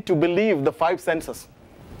affinity to believe the five senses.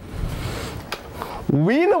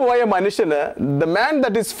 The man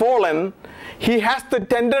that is fallen, he has the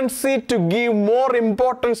tendency to give more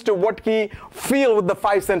importance to what he feels with the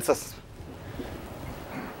five senses.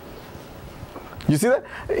 You see that?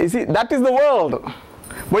 You see, that is the world.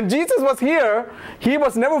 When Jesus was here, he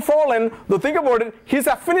was never fallen. So think about it, his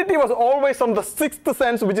affinity was always on the sixth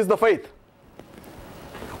sense, which is the faith.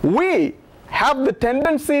 We have the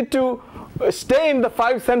tendency to stay in the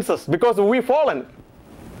five senses because we've fallen.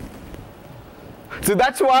 So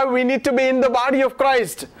that's why we need to be in the body of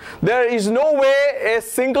Christ. There is no way a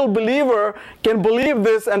single believer can believe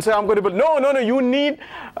this and say, I'm going to believe. No, you need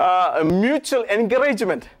mutual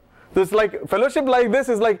encouragement. This like fellowship like this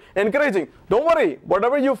is like encouraging. Don't worry,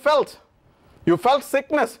 whatever you felt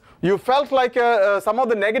sickness, you felt like some of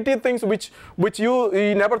the negative things which you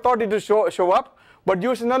never thought it would show up, but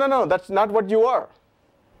you said, no, that's not what you are.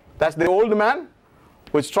 That's the old man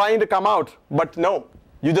who's trying to come out, but no,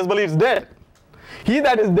 you just believe it's dead. He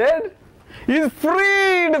that is dead is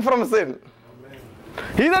freed from sin.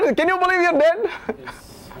 Amen. Can you believe you're dead?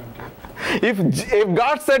 Yes. If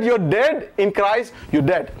God said you're dead in Christ, you're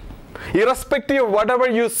dead. Irrespective of whatever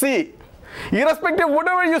you see, irrespective of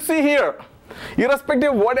whatever you see here,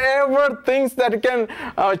 irrespective of whatever things that can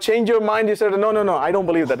change your mind, you said, no, I don't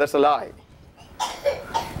believe that. That's a lie.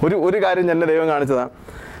 ഒരു കാര്യം എന്നെ ദൈവം കാണിച്ചതാണ്.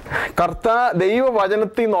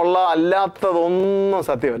 ദൈവവചനത്തിൽ നിന്നുള്ള അല്ലാത്തതൊന്നും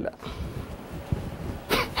സത്യമല്ല.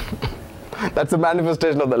 That's a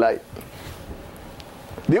manifestation of the lie.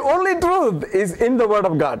 The only truth is in the Word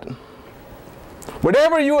of God.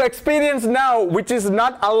 Whatever you experience now, which is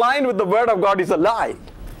not aligned with the Word of God, is a lie.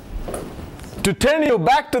 To turn you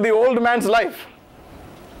back to the old man's life.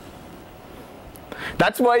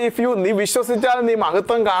 That's why if you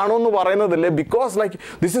because like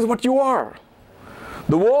this is what you are.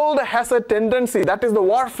 The world has a tendency, that is the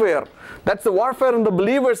warfare. That's the warfare in the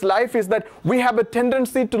believer's life, is that we have a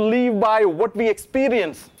tendency to live by what we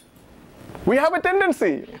experience. We have a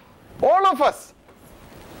tendency, all of us.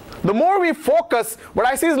 The more we focus, what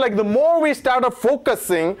I see is like the more we start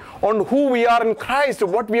focusing on who we are in Christ,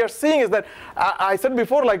 what we are seeing is that, I said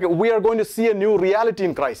before, like we are going to see a new reality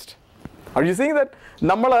in Christ. Are you seeing that?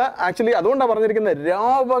 Actually,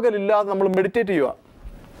 meditate.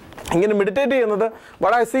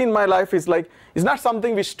 What I see in my life is like, it's not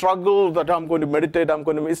something we struggle that I'm going to meditate,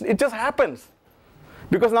 it just happens.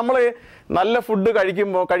 Because nalla food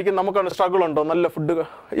struggle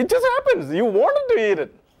it just happens. You wanted to eat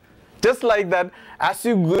it. Just like that, as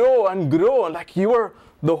you grow and grow, like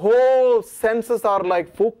the whole senses are like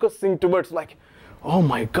focusing towards like, oh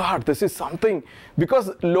my God, this is something. Because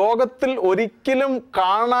logathil orikkalum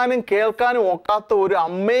kaananum kelkkanum okatha oru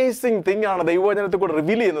amazing thing aanu deivavanathe kude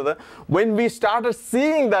reveal cheyyunnathu. When we started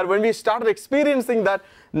seeing that, when we started experiencing that,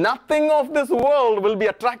 nothing of this world will be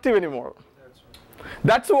attractive anymore.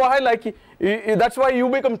 That's why you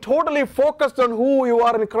become totally focused on who you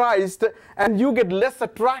are in Christ, and you get less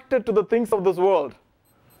attracted to the things of this world.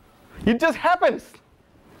 It just happens.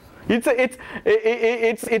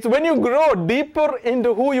 It's when you grow deeper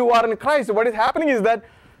into who you are in Christ, what is happening is that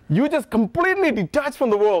you just completely detach from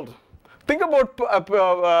the world. Think about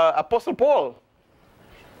Apostle Paul.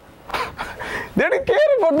 They didn't care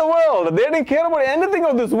about the world. They didn't care about anything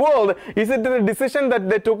of this world. Is it a decision that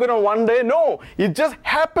they took on one day? No. It just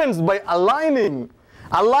happens by aligning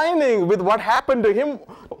with what happened to him.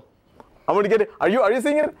 I'm going to get it. Are you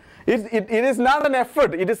seeing it? It is not an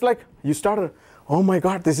effort. It is like you started, oh my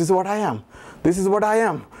God, this is what I am. This is what I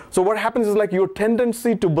am. So what happens is like your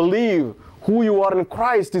tendency to believe who you are in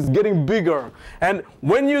Christ is getting bigger. And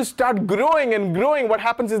when you start growing and growing, what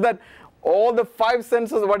happens is that all the five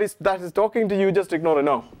senses, that is talking to you, just ignore it.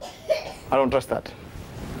 No, I don't trust that.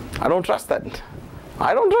 I don't trust that.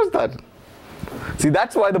 I don't trust that. See,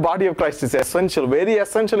 that's why the body of Christ is essential. Very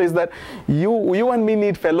essential is that you and me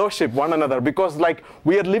need fellowship one another, because like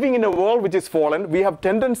we are living in a world which is fallen. We have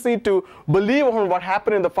tendency to believe on what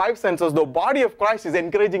happened in the five senses. The body of Christ is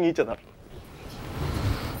encouraging each other.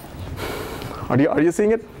 Are you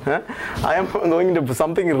seeing it? Huh? I am going into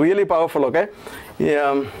something really powerful, okay?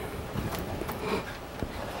 Yeah.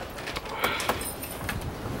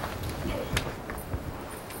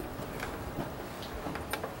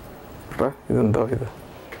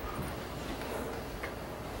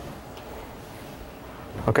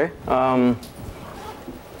 Okay.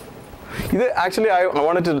 Actually, I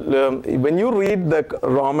wanted to. When you read the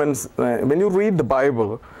Romans, when you read the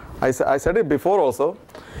Bible, I said it before also.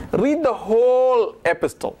 Read the whole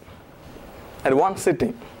epistle at one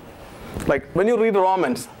sitting. Like when you read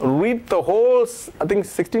Romans, read the whole, I think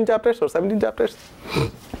 16 chapters or 17 chapters.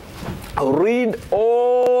 Read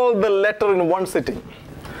all the letter in one sitting.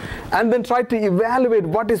 And then try to evaluate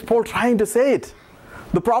what is Paul trying to say it.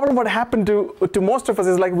 The problem what happened to most of us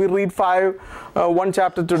is like we read one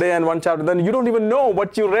chapter today and one chapter, then you don't even know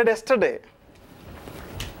what you read yesterday.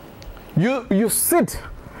 You sit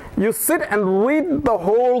and read the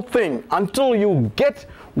whole thing until you get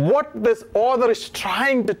what this author is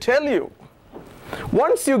trying to tell you.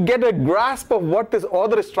 Once you get a grasp of what this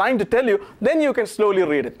author is trying to tell you, then you can slowly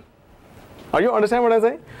read it. Are you understand what I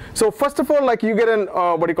say? So first of all, like you get an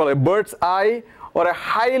a bird's eye or a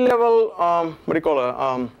high level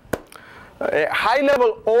a high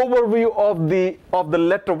level overview of the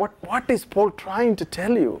letter. What is Paul trying to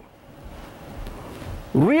tell you?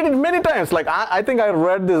 Read it many times. Like I think I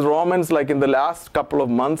read this Romans like in the last couple of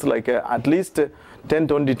months, like at least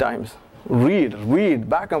 10-20 times. Read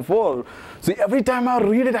back and forth. See, every time I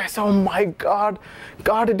read it, I say, oh my God,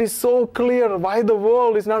 it is so clear why the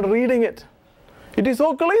world is not reading it. It is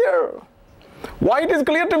so clear. Why it is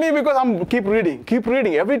clear to me? Because I'm keep reading.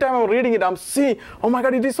 Every time I'm reading it, I'm seeing, oh my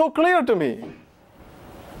God, it is so clear to me.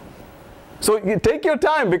 So you take your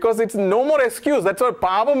time, because it's no more excuse. That's why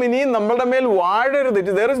there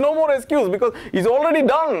is no more excuse, because it's already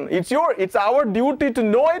done. It's our duty to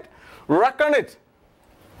know it, reckon it.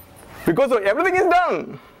 Because everything is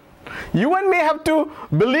done. You and me have to,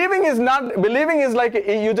 believing is like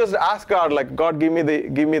you just ask God, like, God, give me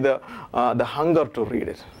the hunger to read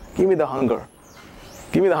it. Give me the hunger.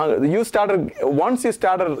 Give me the hunger. Once you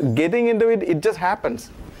started getting into it, it just happens.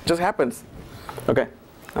 Okay.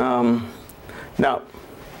 Now,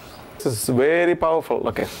 this is very powerful.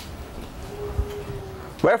 Okay.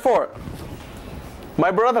 Wherefore, my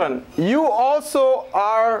brethren, you also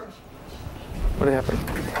are, what happened?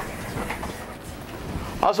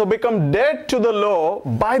 Also become dead to the law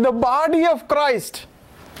by the body of Christ.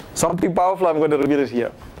 Something powerful, I'm going to reveal it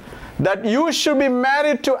here. That you should be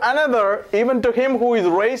married to another, even to him who is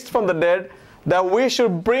raised from the dead, that we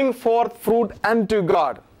should bring forth fruit unto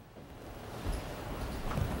God.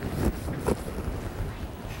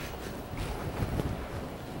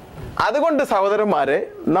 അതുകൊണ്ട് സഹോദരന്മാരെ,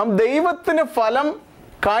 നാം ദൈവത്തിന് ഫലം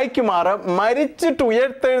കായ്ക്കുമാറ് മരിച്ചിട്ട്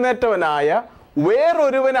ഉയർത്തെഴുന്നേറ്റവനായ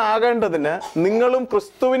വേറൊരുവനാകേണ്ടതിന് നിങ്ങളും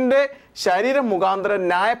ക്രിസ്തുവിന്റെ ശരീരം മുഖാന്തരം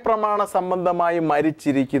ന്യായപ്രമാണ സംബന്ധമായി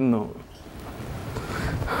മരിച്ചിരിക്കുന്നു.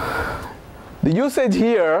 The usage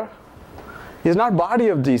here is not body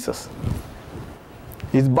of Jesus.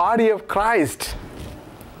 It's body of Christ.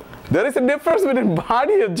 There is a difference between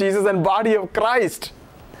body of Jesus and body of Christ.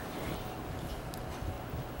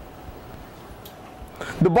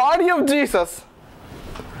 The body of Jesus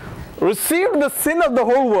received the sin of the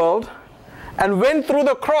whole world and went through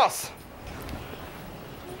the cross,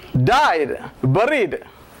 died, buried.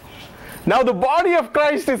 Now the body of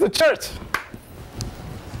Christ is the church.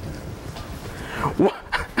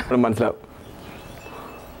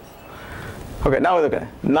 Okay, now okay.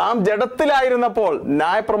 നാം ജഡത്തിലായിരുന്നപ്പോൾ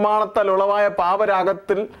ന്യായപ്രമാണത്താൽ ഉളവായ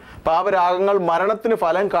പാപരാഗങ്ങൾ മരണത്തിന്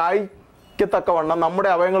ഫലം കായ്ക്കത്തക്കവണ്ണം നമ്മുടെ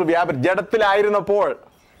അവയവങ്ങൾ ജഡത്തിലായിരുന്നപ്പോൾ.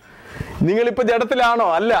 നിങ്ങളിപ്പോൾ ജഡത്തിലാണോ?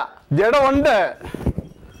 അല്ല, ജഡമുണ്ട്.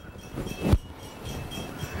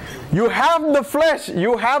 You have the flesh,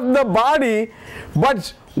 you have the body, but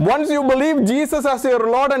once you believe Jesus as your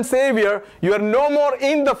Lord and Savior, you are no more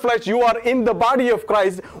in the flesh, you are in the body of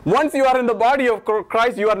Christ. Once you are in the body of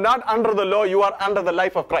Christ, you are not under the law, you are under the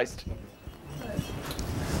life of Christ.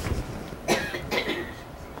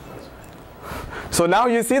 So now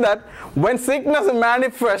you see that when sickness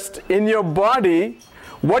manifests in your body,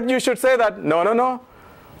 what you should say that, no,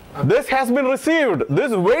 this has been received,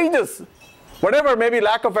 this wages, whatever, maybe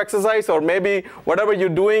lack of exercise or maybe whatever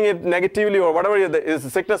you're doing it negatively or whatever is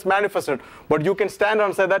sickness manifested, but you can stand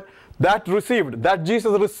and say that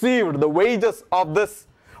Jesus received the wages of this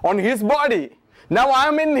on his body. Now I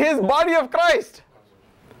am in his body of Christ.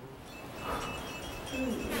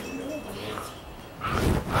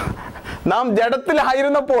 നാം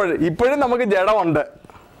ജഡത്തിലായിരുന്നപ്പോൾ, ഇപ്പോഴും നമുക്ക് ജഡമുണ്ട്,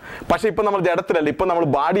 പക്ഷെ ഇപ്പൊ നമ്മൾ ജഡത്തിലല്ല, ഇപ്പൊ നമ്മൾ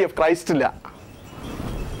body of ക്രൈസ്റ്റില്ല.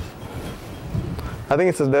 I think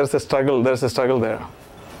there's a struggle there. The struggle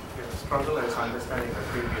is understanding the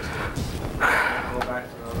previous text. Go back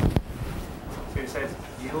to so it says,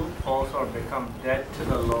 you also become dead to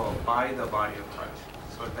the law by the body of Christ.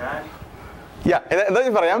 So that... Yeah,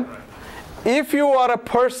 if you are a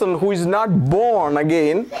person who is not born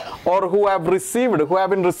again or who have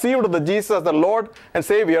been received the Jesus as the Lord and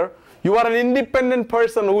Savior, you are an independent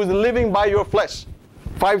person who is living by your flesh,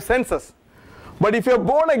 5 senses. But if you're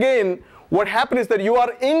born again, what happens is that you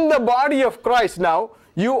are in the body of Christ now.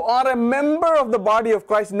 you are a member of the body of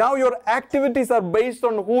Christ. Now your activities are based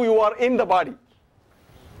on who you are in the body.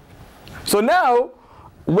 So now,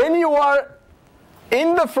 when you are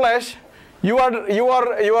in the flesh, you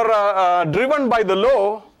are driven by the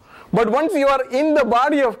law. But once you are in the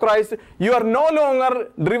body of Christ, you are no longer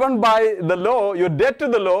driven by the law. You're dead to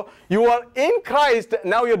the law. You are in Christ.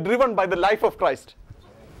 Now you're driven by the life of Christ.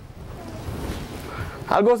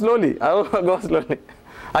 I'll go slowly.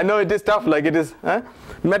 I know it is tough, like it is.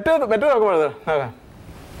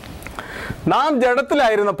 നാം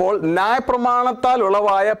ജഡത്തിലായിരുന്നപ്പോൾ ന്യായപ്രമാണത്താൽ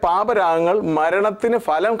ഉളവായ പാപരാഗങ്ങൾ മരണത്തിന്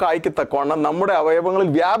ഫലം കായ്ക്കത്തക്കവണ്ണം നമ്മുടെ അവയവങ്ങളിൽ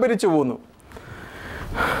വ്യാപരിച്ചു പോന്നു.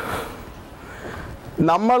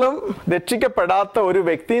 നമ്മളും രക്ഷിക്കപ്പെടാത്ത ഒരു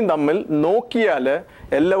വ്യക്തിയും തമ്മിൽ നോക്കിയാൽ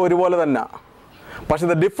എല്ലാം ഒരുപോലെ തന്നെ. പക്ഷെ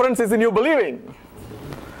the difference is in you believing.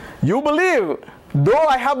 You believe. Though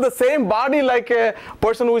I have the same body like a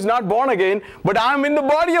person who is not born again, but I am in the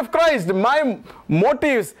body of Christ. My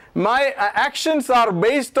motives, my actions are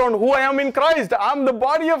based on who I am in Christ. I am the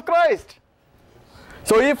body of Christ.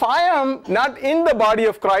 So if I am not in the body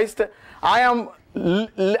of Christ, I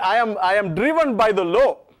am driven by the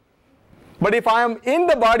law. But if I am in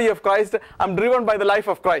the body of Christ, I am driven by the life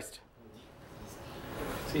of Christ.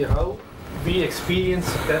 See how we experience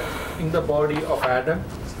death in the body of Adam.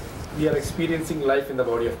 We are experiencing life in the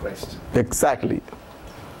body of Christ. Exactly.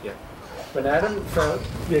 Yeah. When Adam fell,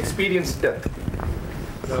 we experienced death.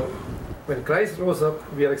 Now, when Christ rose up,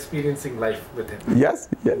 we are experiencing life with Him. Yes.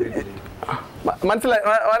 മനസ്സിലായി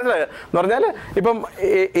എന്ന് പറഞ്ഞാൽ ഇപ്പം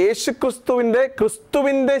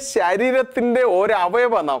ക്രിസ്തുവിൻ്റെ ശരീരത്തിൻ്റെ ഒരു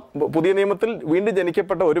അവയവമാണ് നാം. പുതിയ നിയമത്തിൽ വീണ്ടും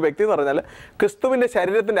ജനിക്കപ്പെട്ട ഒരു വ്യക്തി എന്ന് പറഞ്ഞാൽ ക്രിസ്തുവിൻ്റെ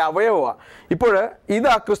ശരീരത്തിൻ്റെ അവയവമാണ്. ഇപ്പോൾ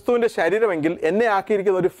ഇതാ ക്രിസ്തുവിൻ്റെ ശരീരമെങ്കിൽ എന്നെ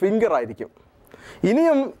ആക്കിയിരിക്കുന്ന ഒരു ഫിംഗർ ആയിരിക്കും.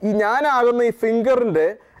 ഇനിയും ഞാനാകുന്ന ഈ ഫിംഗറിൻ്റെ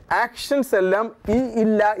ആക്ഷൻസ് എല്ലാം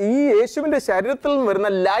ഈ യേശുവിൻ്റെ ശരീരത്തിൽ നിന്ന് വരുന്ന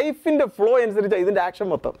ലൈഫിൻ്റെ ഫ്ലോ അനുസരിച്ചാണ് ഇതിൻ്റെ ആക്ഷൻ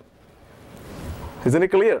മൊത്തം. Isn't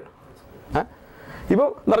it clear? ഇപ്പോൾ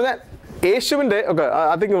എന്ന് പറഞ്ഞാൽ യേശുവിൻ്റെ okay,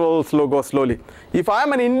 I think we'll go slowly. If I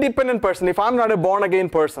am an independent person, if I'm not a born again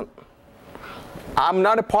person, I'm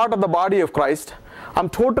not a part of the body of Christ, I'm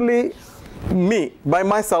totally me, by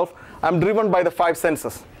myself, I'm driven by the five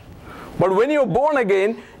senses. But when you're born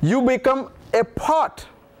again, you become a part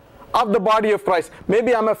of the body of Christ.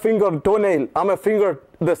 Maybe I'm a finger, toenail, I'm a finger,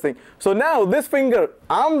 this thing. So now this finger,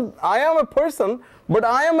 I am a person, but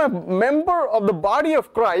I am a member of the body of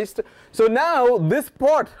Christ. So now this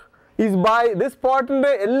part in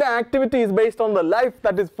the activity is based on the life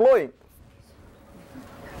that is flowing.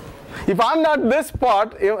 If I'm not this part,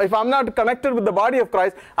 if I'm not connected with the body of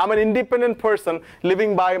Christ, I'm an independent person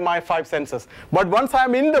living by my five senses. But once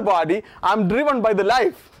I'm in the body, I'm driven by the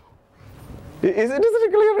life. Is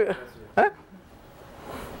it clear?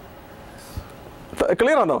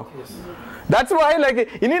 Clear or no? Yes. That's why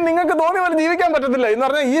ഇനി നിങ്ങൾക്ക് തോന്നിയ പോലെ ജീവിക്കാൻ പറ്റത്തില്ല എന്ന്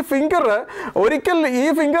പറഞ്ഞാൽ ഈ finger ഒരിക്കൽ ഈ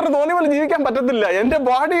ഫിംഗർ തോന്നിയ പോലെ ജീവിക്കാൻ പറ്റത്തില്ല. എൻ്റെ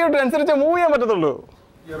ബോഡിയോട് അനുസരിച്ച് മൂവ് ചെയ്യാൻ പറ്റത്തുള്ളൂ.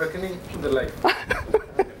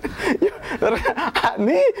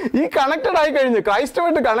 നീ ഈ കണക്റ്റഡ് ആയി കഴിഞ്ഞു,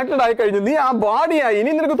 ക്രൈസ്റ്റുമായിട്ട് കണക്റ്റഡ് ആയി കഴിഞ്ഞു, നീ ആ ബോഡിയായി.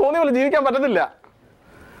 ഇനി നിനക്ക് തോന്നിയ പോലെ ജീവിക്കാൻ പറ്റത്തില്ല.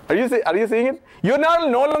 Are you seeing it? You are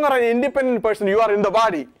no longer an independent person, you are in the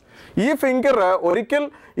body. ഈ ഫിംഗർ ഒരിക്കൽ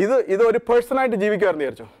ഇത് ഒരു പേഴ്സണായിട്ട് ജീവിക്കുമായിരുന്നു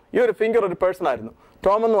വിചാരിച്ചു. ഈ ഒരു ഫിംഗർ ഒരു പേഴ്സൺ ആയിരുന്നു.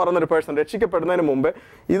 ടോം എന്ന് പറയുന്നൊരു പേഴ്സൺ രക്ഷിക്കപ്പെടുന്നതിന് മുമ്പ്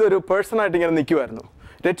ഇതൊരു പേഴ്സണായിട്ട് ഇങ്ങനെ നിൽക്കുമായിരുന്നു.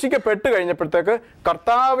 രക്ഷിക്കപ്പെട്ട് കഴിഞ്ഞപ്പോഴത്തേക്ക്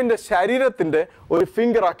കർത്താവിൻ്റെ ശരീരത്തിൻ്റെ ഒരു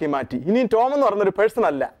ഫിംഗറാക്കി മാറ്റി. ഇനി ടോം എന്ന് പറയുന്നൊരു പേഴ്സൺ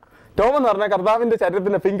അല്ല. ടോം എന്ന് പറഞ്ഞാൽ കർത്താവിൻ്റെ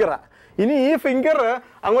ശരീരത്തിൻ്റെ ഫിംഗറാണ്. ഇനി ഈ ഫിംഗർ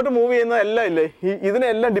അങ്ങോട്ട് മൂവ് ചെയ്യുന്ന എല്ലാം ഇല്ലേ,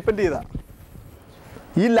 ഇതിനെല്ലാം ഡിപ്പെൻഡ് ചെയ്താ.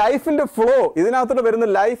 ഈ ലൈഫിൻ്റെ ഫ്ലോ, ഇതിനകത്തോട്ട് വരുന്ന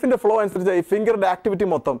ലൈഫിൻ്റെ ഫ്ലോ അനുസരിച്ച് ഈ ഫിംഗറിൻ്റെ ആക്ടിവിറ്റി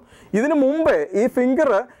മൊത്തം. ഇതിന് മുമ്പേ ഈ ഫിംഗർ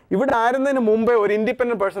ഇവിടെ ആയിരുന്നതിന് മുമ്പേ ഒരു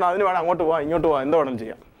ഇൻഡിപെൻഡന്റ് പേഴ്സൺ, അതിന് വേണം അങ്ങോട്ട് പോവാം ഇങ്ങോട്ട് പോവാം എന്ത് വേണം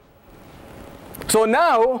ചെയ്യാം. So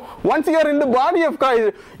now, once you are in the body of Christ,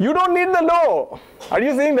 you don't need the law. Are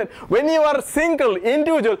you seeing that? When you are single,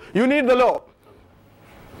 individual, you need the law.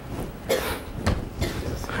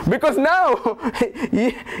 Because now,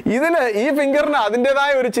 ഈ ഫിംഗറിന്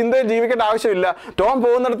അതിൻ്റെതായ ഒരു ചിന്തയിൽ ജീവിക്കേണ്ട ആവശ്യമില്ല. ടോം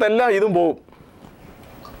പോകുന്നിടത്തെല്ലാം ഇതും പോകും.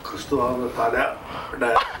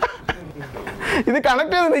 ഇത്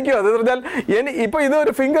connect ചെയ്ത് നിൽക്കുക. അത് പറഞ്ഞാൽ ഇപ്പൊ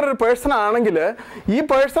ഇതൊരു ഫിംഗർ ഒരു പേഴ്സൺ ആണെങ്കിൽ ഈ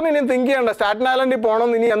പേഴ്സൺ ഇനി തിങ്ക് ചെയ്യണ്ട സ്റ്റാറ്റൻ ഐലൻഡിൽ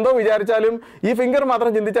പോകണമെന്ന് ഇനി എന്തോ വിചാരിച്ചാലും ഈ ഫിംഗർ മാത്രം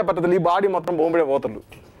ചിന്തിച്ചാൽ പറ്റത്തില്ല. ഈ ബോഡി മാത്രം പോകുമ്പോഴേ പോകത്തുള്ളൂ.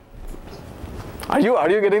 Are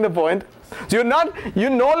you getting the point? So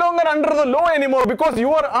you're no longer under the law anymore because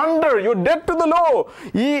you're dead to the law.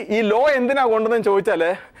 ഈ ലോ എന്തിനാ കൊണ്ടുവന്ന്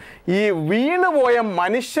ചോദിച്ചാല് ഈ വീണുപോയ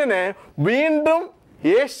മനുഷ്യനെ വീണ്ടും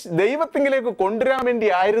ദൈവത്തിങ്കിലേക്ക് കൊണ്ടുവരാൻ വേണ്ടി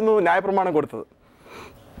ആയിരുന്നു ന്യായപ്രമാണം കൊടുത്തത്.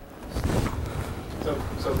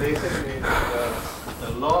 So basically,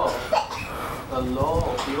 the law,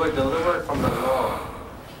 we were delivered from the law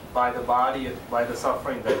by the body, by the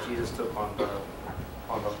suffering that Jesus took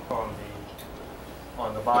on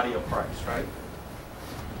the body of Christ, right?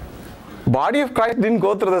 Body of Christ didn't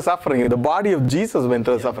go through the suffering. The body of Jesus went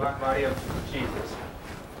through the suffering. Body of Jesus.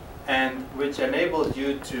 And which enables you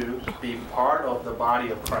to be part of the body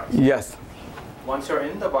of Christ. Yes. Once you're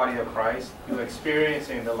in the body of Christ, you're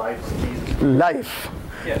experiencing the life of Jesus. Life.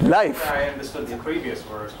 Yeah, Life. I understood the previous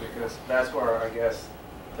verse because that's where I guess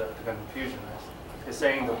the confusion is. It's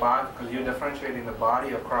saying the body, because you're differentiating the body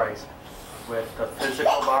of Christ with the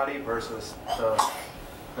physical body versus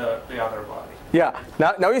the other body. Yeah.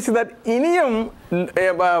 Now you see that ഇനിയും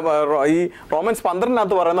ഈ romance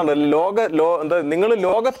 12 പറയുന്നുണ്ട് നിങ്ങൾ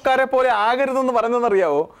ലോകക്കാരെ പോലെ ആകരുതെന്ന്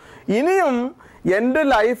പറയുന്നതെന്നറിയാവോ? ഇനിയും എൻ്റെ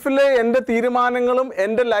ലൈഫിലെ എൻ്റെ തീരുമാനങ്ങളും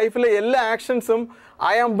എൻ്റെ ലൈഫിലെ എല്ലാ ആക്ഷൻസും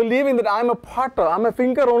I am believing that I am a partner, I am a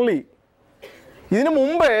finger only. ഇതിനു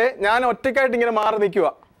മുമ്പേ ഞാൻ ഒറ്റയ്ക്കായിട്ട് ഇങ്ങനെ മാറി നിൽക്കുക,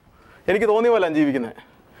 എനിക്ക് തോന്നിയ പോലെ ജീവിക്കുന്നത്.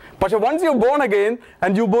 പക്ഷെ once you're born again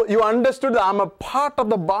and you understood that I'm a part of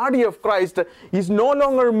the body of Christ, it's no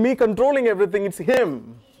longer me controlling everything, it's Him.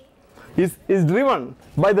 He's driven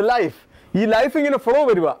by the life. ഈ ലൈഫ് ഇങ്ങനെ ഫ്ലോ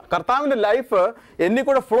വരിക, കർത്താവിൻ്റെ life എന്നിൽ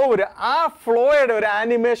കൂടെ flow വരിക. ആ ഫ്ലോയുടെ ഒരു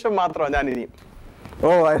ആനിമേഷൻ മാത്രമാണ് ഞാൻ ഇനിയും.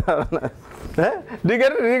 Do you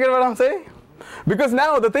get what I'm saying? Because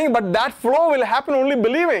now the thing, but that flow will happen only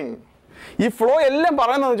believing. ഈ ഫ്ലോ എല്ലാം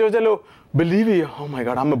പറയുന്നതെന്ന് ചോദിച്ചാലോ, believe you, oh my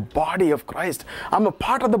God, I'm a body of Christ. I'm a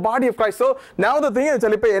part of the body of Christ. So now the thing is,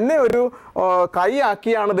 ഇപ്പോൾ എന്നെ ഒരു കൈ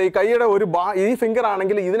ആക്കിയാണ്, ഈ കൈയുടെ ഒരു ഈ ഫിംഗർ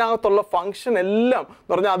ആണെങ്കിൽ ഇതിനകത്തുള്ള ഫംഗ്ഷൻ എല്ലാം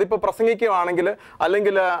എന്ന് പറഞ്ഞാൽ അതിപ്പോൾ പ്രസംഗിക്കുകയാണെങ്കിൽ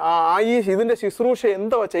അല്ലെങ്കിൽ ഇതിൻ്റെ ശുശ്രൂഷ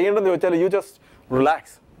എന്തോ ചെയ്യേണ്ടതെന്ന് ചോദിച്ചാൽ you just relax.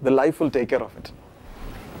 The life will take care of it.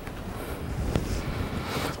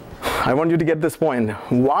 I want you to get this point.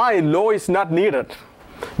 Why law is not needed?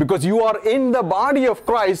 Because you are in the body of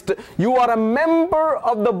Christ. You are a member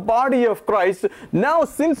of the body of Christ. Now,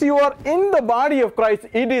 since you are in the body of Christ,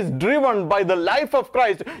 it is driven by the life of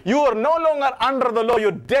Christ. You are no longer under the law.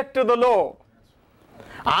 You're dead to the law.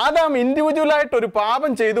 Adam ഇൻഡിവിജ്വലായിട്ട് ഒരു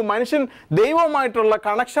പാപം ചെയ്തു, മനുഷ്യൻ ദൈവവുമായിട്ടുള്ള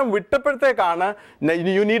connection വിട്ടപ്പോഴത്തേക്കാണ്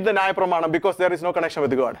you need the ന്യായപ്രമാണം, because there is no connection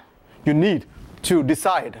with God. You need to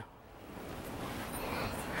decide.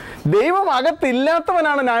 ദൈവം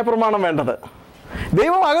അകത്തില്ലാത്തവനാണ് ന്യായപ്രമാണം വേണ്ടത്.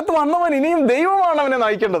 ദൈവം അകത്ത് വന്നവൻ ഇനിയും ദൈവമാണ് അവനെ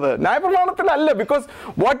നയിക്കേണ്ടത്, ന്യായപ്രമാണത്തിലല്ല. Because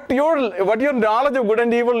what your knowledge of good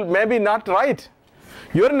and evil may be not right.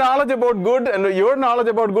 Your knowledge about good and your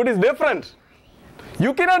knowledge about good is different.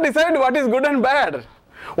 You cannot decide what is good and bad.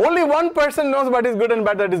 Only one person knows what is good and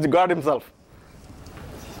bad, that is God Himself.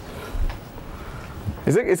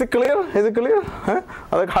 Is it clear? Is it clear?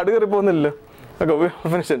 അതൊക്കെ അടുകറി പോകുന്നില്ലല്ലോ. Okay, we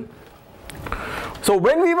are finishing. So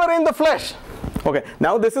when we were in the flesh, okay,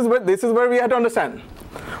 now this is where we have to understand.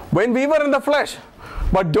 When we were in the flesh,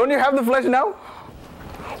 but don't you have the flesh now?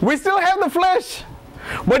 We still have the flesh,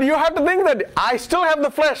 but you have to think that I still have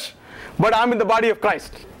the flesh, but I'm in the body of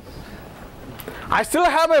Christ. I still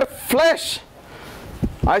have a flesh.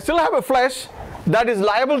 I still have a flesh that is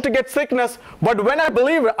liable to get sickness, but when I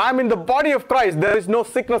believe I'm in the body of Christ, there is no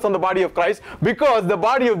sickness on the body of Christ, because the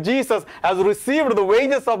body of Jesus has received the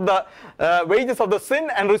wages of the sin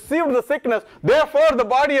and received the sickness. Therefore the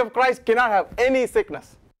body of Christ cannot have any sickness.